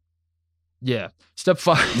 Yeah. Step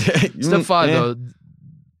 5.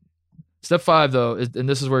 Step 5 though, and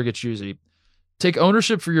this is where it gets juicy. Take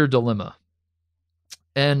ownership for your dilemma.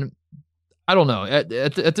 And I don't know.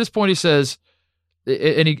 At this point, he says,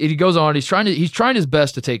 and he goes on. He's trying his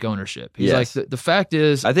best to take ownership. He's like, the fact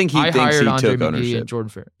is, I think he thinks hired he Andre took McGee ownership. and Jordan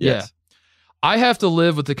Fair. Yes. Yeah, I have to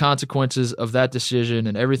live with the consequences of that decision,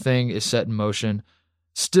 and everything is set in motion.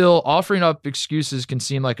 Still, offering up excuses can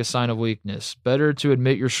seem like a sign of weakness. Better to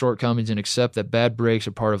admit your shortcomings and accept that bad breaks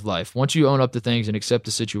are part of life. Once you own up to things and accept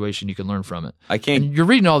the situation, you can learn from it. And you're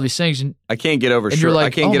reading all these things, and I can't get over. and you're like, I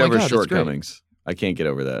can't oh get my over God, that's great. shortcomings. I can't get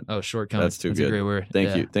over that. Oh, shortcomings. That's too That's good. a great word.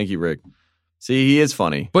 Thank you, Rick. See, he is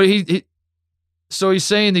funny. But so he's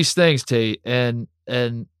saying these things, Tate, and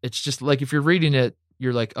it's just like if you're reading it,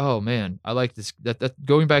 you're like, oh man, I like this. That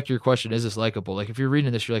going back to your question, is this likable? Like if you're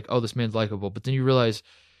reading this, you're like, oh, this man's likable. But then you realize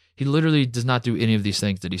he literally does not do any of these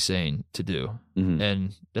things that he's saying to do. Mm-hmm.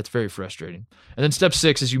 And that's very frustrating. And then step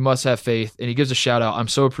 6 is you must have faith. And he gives a shout out. I'm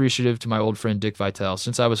so appreciative to my old friend, Dick Vitale.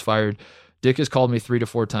 Since I was fired, Dick has called me 3 to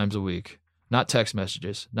 4 times a week. Not text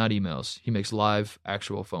messages, not emails. He makes live,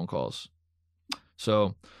 actual phone calls.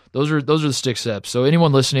 So those are the 6 steps. So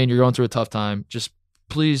anyone listening, you're going through a tough time, just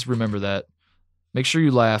please remember that. Make sure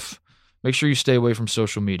you laugh. Make sure you stay away from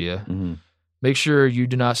social media. Mm-hmm. Make sure you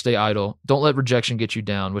do not stay idle. Don't let rejection get you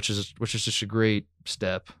down, which is just a great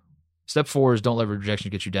step. Step 4 is don't let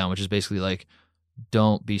rejection get you down, which is basically like,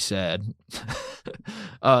 don't be sad.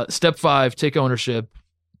 Step 5, take ownership.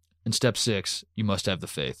 And step 6, you must have the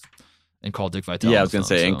faith. And call Dick Vitale. Yeah, I was going to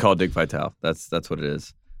say, and call Dick Vitale. That's what it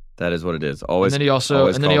is. That is what it is. Always. And then he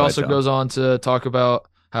also Vitale. goes on to talk about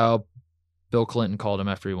how Bill Clinton called him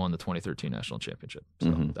after he won the 2013 national championship.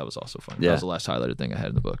 So that was also fun. Yeah. That was the last highlighted thing I had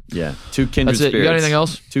in the book. Yeah, 2 kindred That's it. spirits. You got anything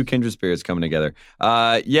else? 2 kindred spirits coming together.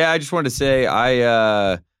 Yeah, I just wanted to say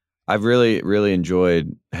I've really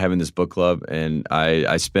enjoyed having this book club, and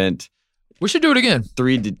I spent. We should do it again.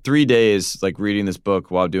 3 days like reading this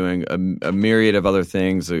book while doing a myriad of other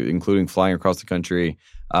things, including flying across the country,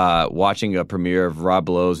 watching a premiere of Rob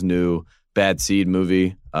Lowe's new Bad Seed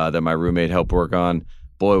movie that my roommate helped work on.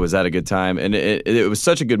 Boy, was that a good time. And it was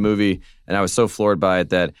such a good movie, and I was so floored by it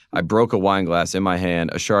that I broke a wine glass in my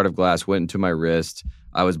hand. A shard of glass went into my wrist.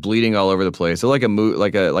 I was bleeding all over the place. So like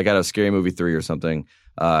like out of Scary Movie 3 or something.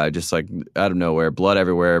 Just like out of nowhere, blood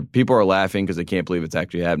everywhere. People are laughing because they can't believe it's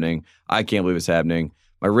actually happening. I can't believe it's happening.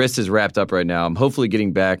 My wrist is wrapped up right now. I'm hopefully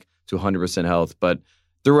getting back to 100% health. But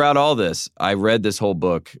throughout all this, I read this whole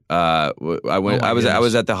book. I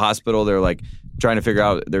was at the hospital. They're like trying to figure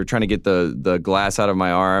out. They're trying to get the glass out of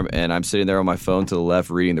my arm, and I'm sitting there on my phone to the left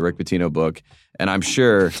reading the Rick Pitino book. And I'm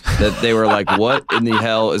sure that they were like, "What in the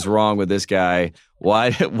hell is wrong with this guy?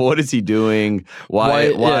 Why? What is he doing?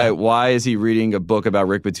 Why is he reading a book about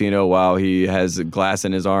Rick Pitino while he has glass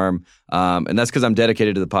in his arm?" And that's because I'm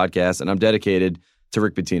dedicated to the podcast, and I'm dedicated to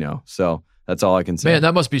Rick Pitino. So that's all I can say. Man,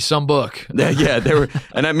 that must be some book. Yeah, they were.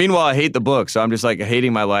 And meanwhile, I hate the book, so I'm just like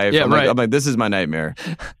hating my life. Yeah, I'm like, this is my nightmare.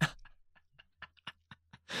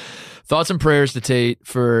 Thoughts and prayers to Tate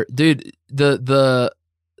for dude.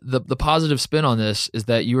 The positive spin on this is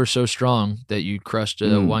that you were so strong that you crushed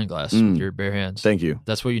a wine glass with your bare hands. Thank you.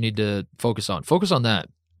 That's what you need to focus on. Focus on that.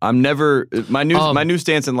 I'm never my new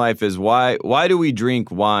stance in life is why do we drink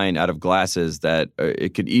wine out of glasses that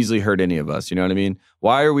it could easily hurt any of us? You know what I mean?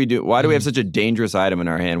 Why do we have such a dangerous item in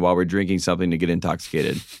our hand while we're drinking something to get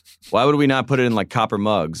intoxicated? Why would we not put it in like copper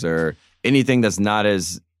mugs or anything that's not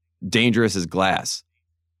as dangerous as glass?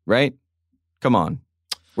 Right? Come on.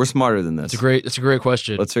 We're smarter than this. It's a great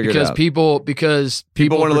question. Let's figure it out. Because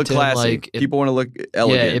people want to look classy. Like people want to look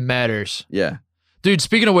elegant. Yeah, it matters. Yeah. Dude,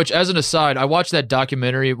 speaking of which, as an aside, I watched that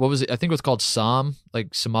documentary. What was it? I think it was called Som,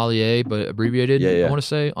 like sommelier, but abbreviated. Yeah. I want to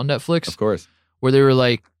say on Netflix. Of course. Where they were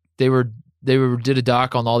like did a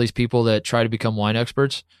doc on all these people that try to become wine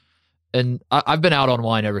experts, and I've been out on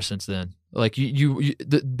wine ever since then. Like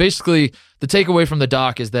basically the takeaway from the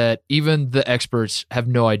doc is that even the experts have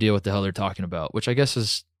no idea what the hell they're talking about, which I guess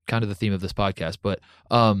is kind of the theme of this podcast. But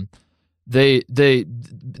they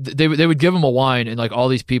would give them a wine, and like all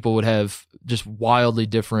these people would have just wildly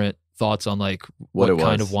different thoughts on like what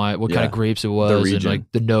kind of wine, what kind of grapes it was, and like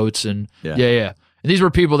the notes and yeah. And these were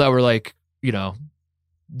people that were like, you know,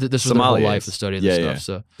 this was their whole life, the study of this stuff.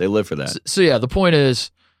 So they live for that. So yeah, the point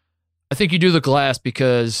is, I think you do the glass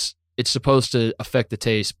because it's supposed to affect the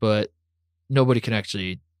taste, but nobody can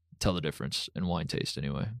actually tell the difference in wine taste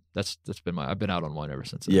anyway. That's been I've been out on wine ever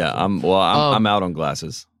since. Yeah, I'm out on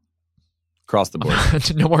glasses. Across the board.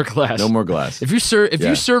 No more glass. No more glass. If you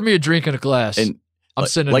serve me a drink in a glass, and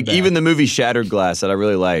sending like it back. even the movie Shattered Glass that I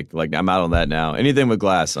really like I'm out on that now. Anything with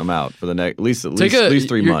glass, I'm out for the next at least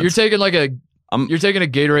 3 months. You're taking like you're taking a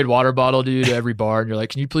Gatorade water bottle, dude, to every bar, and you're like,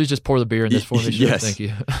 can you please just pour the beer in this for me? Sure, Yes. thank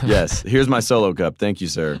you. Yes. Here's my solo cup. Thank you,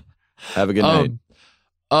 sir. Have a good night.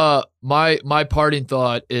 My parting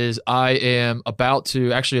thought is I am about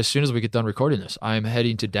to, actually, as soon as we get done recording this, I am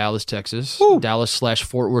heading to Dallas, Texas,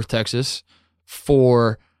 Dallas/Fort Worth, Texas,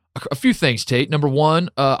 for a few things, Tate. Number one,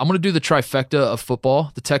 I'm going to do the trifecta of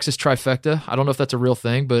football, the Texas trifecta. I don't know if that's a real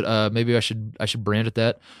thing, but maybe I should brand it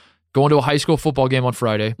that. Going to a high school football game on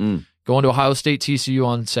Friday, going to Ohio State TCU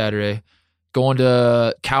on Saturday, going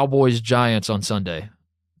to Cowboys Giants on Sunday.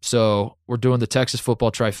 So we're doing the Texas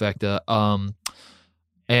football trifecta.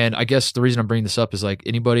 And I guess the reason I'm bringing this up is like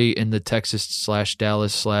anybody in the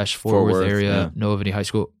Texas/Dallas/Fort Worth area know of any high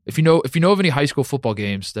school. If you know of any high school football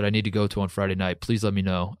games that I need to go to on Friday night, please let me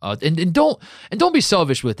know. And don't be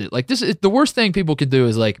selfish with it. Like this is the worst thing people can do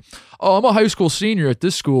is like, oh, I'm a high school senior at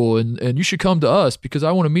this school and you should come to us because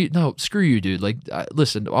I want to meet. No, screw you, dude. Like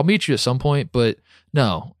listen, I'll meet you at some point, but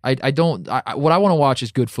no, I don't. What I want to watch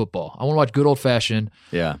is good football. I want to watch good old fashioned.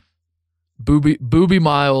 Yeah. Booby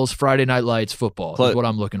Miles Friday Night Lights football is what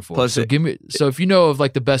I'm looking for. So if you know of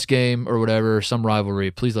like the best game or whatever, some rivalry,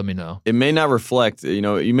 please let me know. It may not reflect,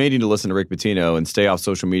 you may need to listen to Rick Pitino and stay off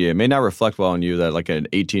social media. It may not reflect well on you that like an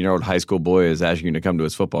 18-year-old high school boy is asking you to come to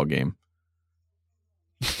his football game.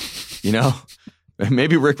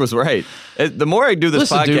 Maybe Rick was right. The more I do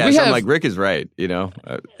this podcast, dude, I'm like, Rick is right. Yeah.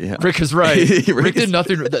 Rick is right. Rick did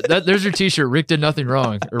nothing. There's your T-shirt. Rick did nothing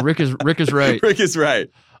wrong. Or Rick is right. Rick is right.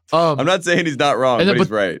 I'm not saying he's not wrong, but he's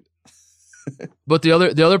right. But the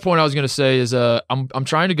other point I was going to say is I'm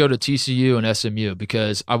trying to go to TCU and SMU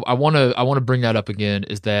because I want to bring that up again.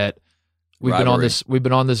 Is that we've been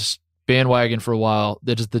on this bandwagon for a while.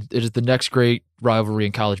 It is the next great rivalry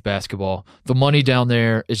in college basketball. The money down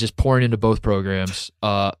there is just pouring into both programs.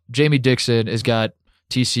 Jamie Dixon has got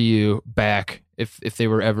TCU back if they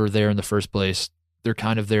were ever there in the first place. They're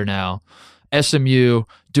kind of there now. SMU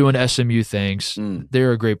doing SMU things.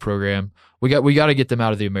 They're a great program. We got to get them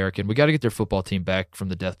out of the American. We got to get their football team back from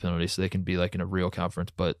the death penalty so they can be like in a real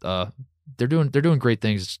conference. But they're doing great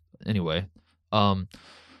things anyway. So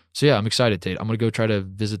yeah, I'm excited, Tate. I'm gonna go try to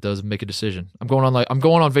visit those and make a decision. I'm going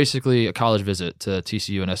on basically a college visit to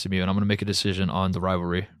TCU and SMU, and I'm gonna make a decision on the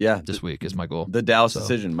rivalry. This week is my goal. The Dallas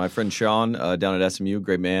decision. My friend Sean down at SMU,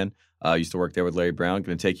 great man. Used to work there with Larry Brown.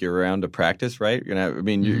 Going to take you around to practice, right? You're going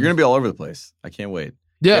to be all over the place. I can't wait.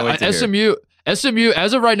 Yeah, SMU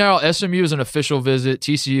as of right now, SMU is an official visit.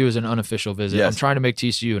 TCU is an unofficial visit. Yes. I'm trying to make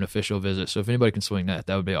TCU an official visit. So if anybody can swing that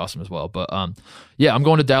would be awesome as well. But yeah, I'm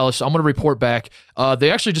going to Dallas. I'm going to report back. They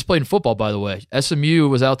actually just played in football, by the way. SMU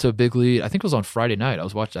was out to a big lead. I think it was on Friday night.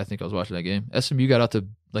 I think I was watching that game. SMU got out to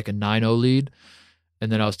like a 9-0 lead.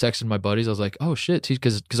 And then I was texting my buddies. I was like, oh shit,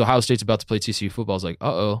 because Ohio State's about to play TCU football. I was like,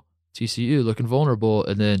 uh-oh. TCU looking vulnerable,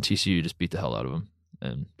 and then TCU just beat the hell out of them,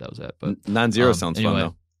 and that was that. But 9-0 sounds fun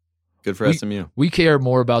though. Good for SMU. We care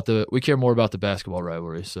more about the basketball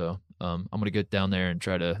rivalry, so I'm gonna get down there and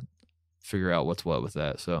try to figure out what's what with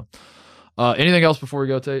that. So, anything else before we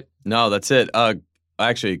go, Tate? No, that's it.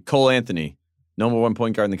 Actually, Cole Anthony, number 1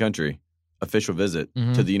 point guard in the country, official visit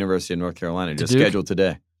to the University of North Carolina, just scheduled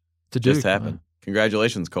today. Just happened.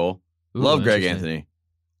 Congratulations, Cole. Love Greg Anthony.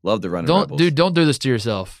 Love the running Rebels. Dude, don't do this to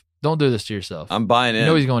yourself. Don't do this to yourself. I'm buying in. You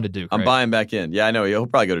know he's going to Duke. I'm buying back in. Yeah, I know. He'll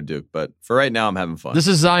probably go to Duke, but for right now, I'm having fun. This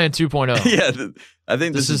is Zion 2.0. Yeah, I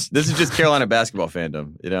think this is just Carolina basketball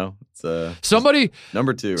fandom. It's somebody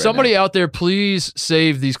number 2. Somebody out there, please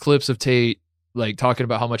save these clips of Tate like talking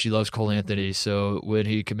about how much he loves Cole Anthony. So when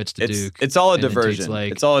he commits to Duke, it's all a diversion.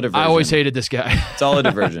 It's all a diversion. I always hated this guy. It's all a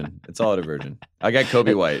diversion. I got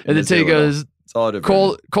Kobe White, and then Tate goes. It's all a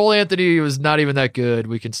diversion. Cole Anthony was not even that good.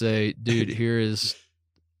 We can say, dude, here is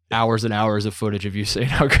hours and hours of footage of you saying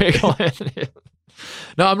how great Cole Anthony is.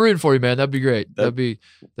 No, I'm rooting for you, man. That'd be great. That'd be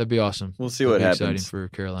awesome. We'll see what happens. Exciting for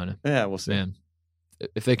Carolina. Yeah, we'll see. Man,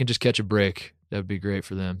 if they can just catch a break, that'd be great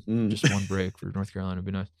for them. Just one break for North Carolina would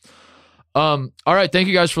be nice. All right, thank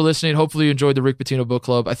you guys for listening. Hopefully you enjoyed the Rick Pitino Book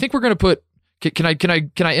Club. I think we're gonna put. Can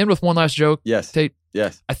I end with one last joke? Yes. Tate?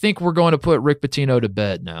 Yes. I think we're going to put Rick Pitino to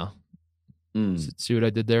bed now. See what I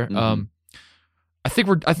did there? Mm-hmm.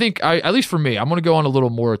 At least for me, I'm going to go on a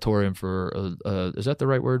little moratorium for, is that the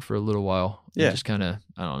right word, for a little while? Yeah. Just kind of,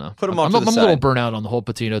 I don't know. Put him off to the side. I'm a little burnt out on the whole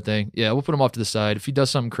Pitino thing. Yeah, we'll put him off to the side. If he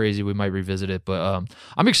does something crazy, we might revisit it. But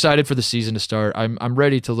I'm excited for the season to start. I'm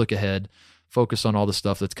ready to look ahead, focus on all the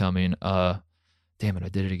stuff that's coming. Damn it, I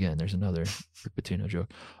did it again. There's another Rick Pitino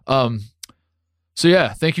joke. So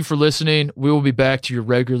yeah, thank you for listening. We will be back to your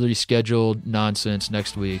regularly scheduled nonsense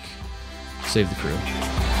next week. Save the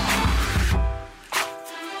crew.